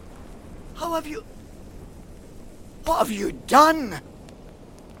 How have you... What have you done?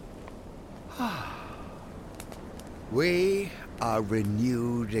 We are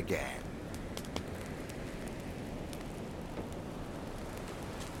renewed again.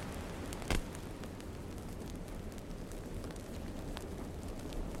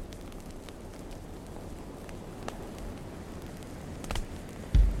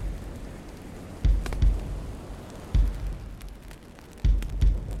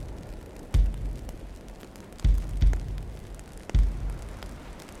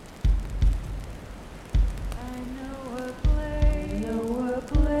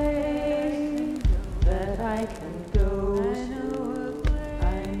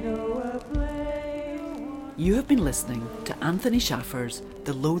 You have been listening to Anthony Shaffer's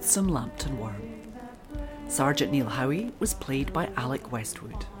The Loathsome Lambton Worm. Sergeant Neil Howie was played by Alec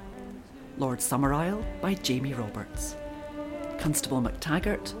Westwood. Lord Summerisle by Jamie Roberts. Constable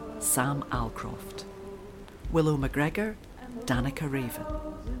MacTaggart, Sam Alcroft. Willow McGregor, Danica Raven.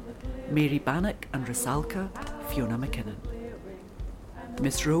 Mary Bannock and Rusalka, Fiona McKinnon.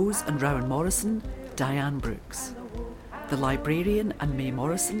 Miss Rose and Rowan Morrison, Diane Brooks. The Librarian and May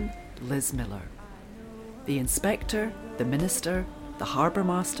Morrison, Liz Miller. The Inspector, the Minister, the Harbour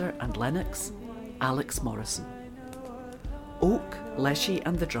Master and Lennox, Alex Morrison. Oak, Leshy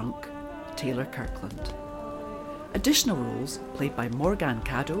and the Drunk, Taylor Kirkland. Additional roles played by Morgan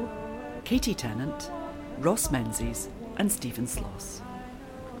Caddo, Katie Tennant, Ross Menzies and Stephen Sloss.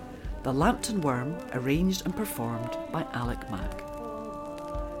 The Lambton Worm arranged and performed by Alec Mack.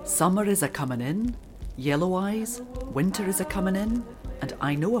 Summer is a Comin' In, Yellow Eyes, Winter is a Comin' In and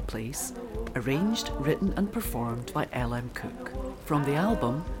I Know a Place, arranged, written and performed by L.M. Cook, from the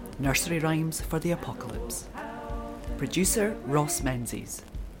album Nursery Rhymes for the Apocalypse. Producer Ross Menzies.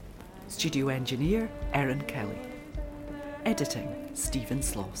 Studio engineer Erin Kelly. Editing Stephen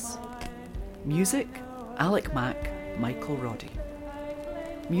Sloss. Music Alec Mack, Michael Roddy.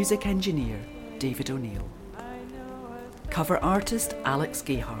 Music engineer David O'Neill. Cover artist Alex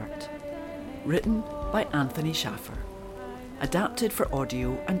Gayhart. Written by Anthony Shaffer. Adapted for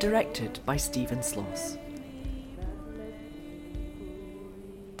audio and directed by Stephen Sloss.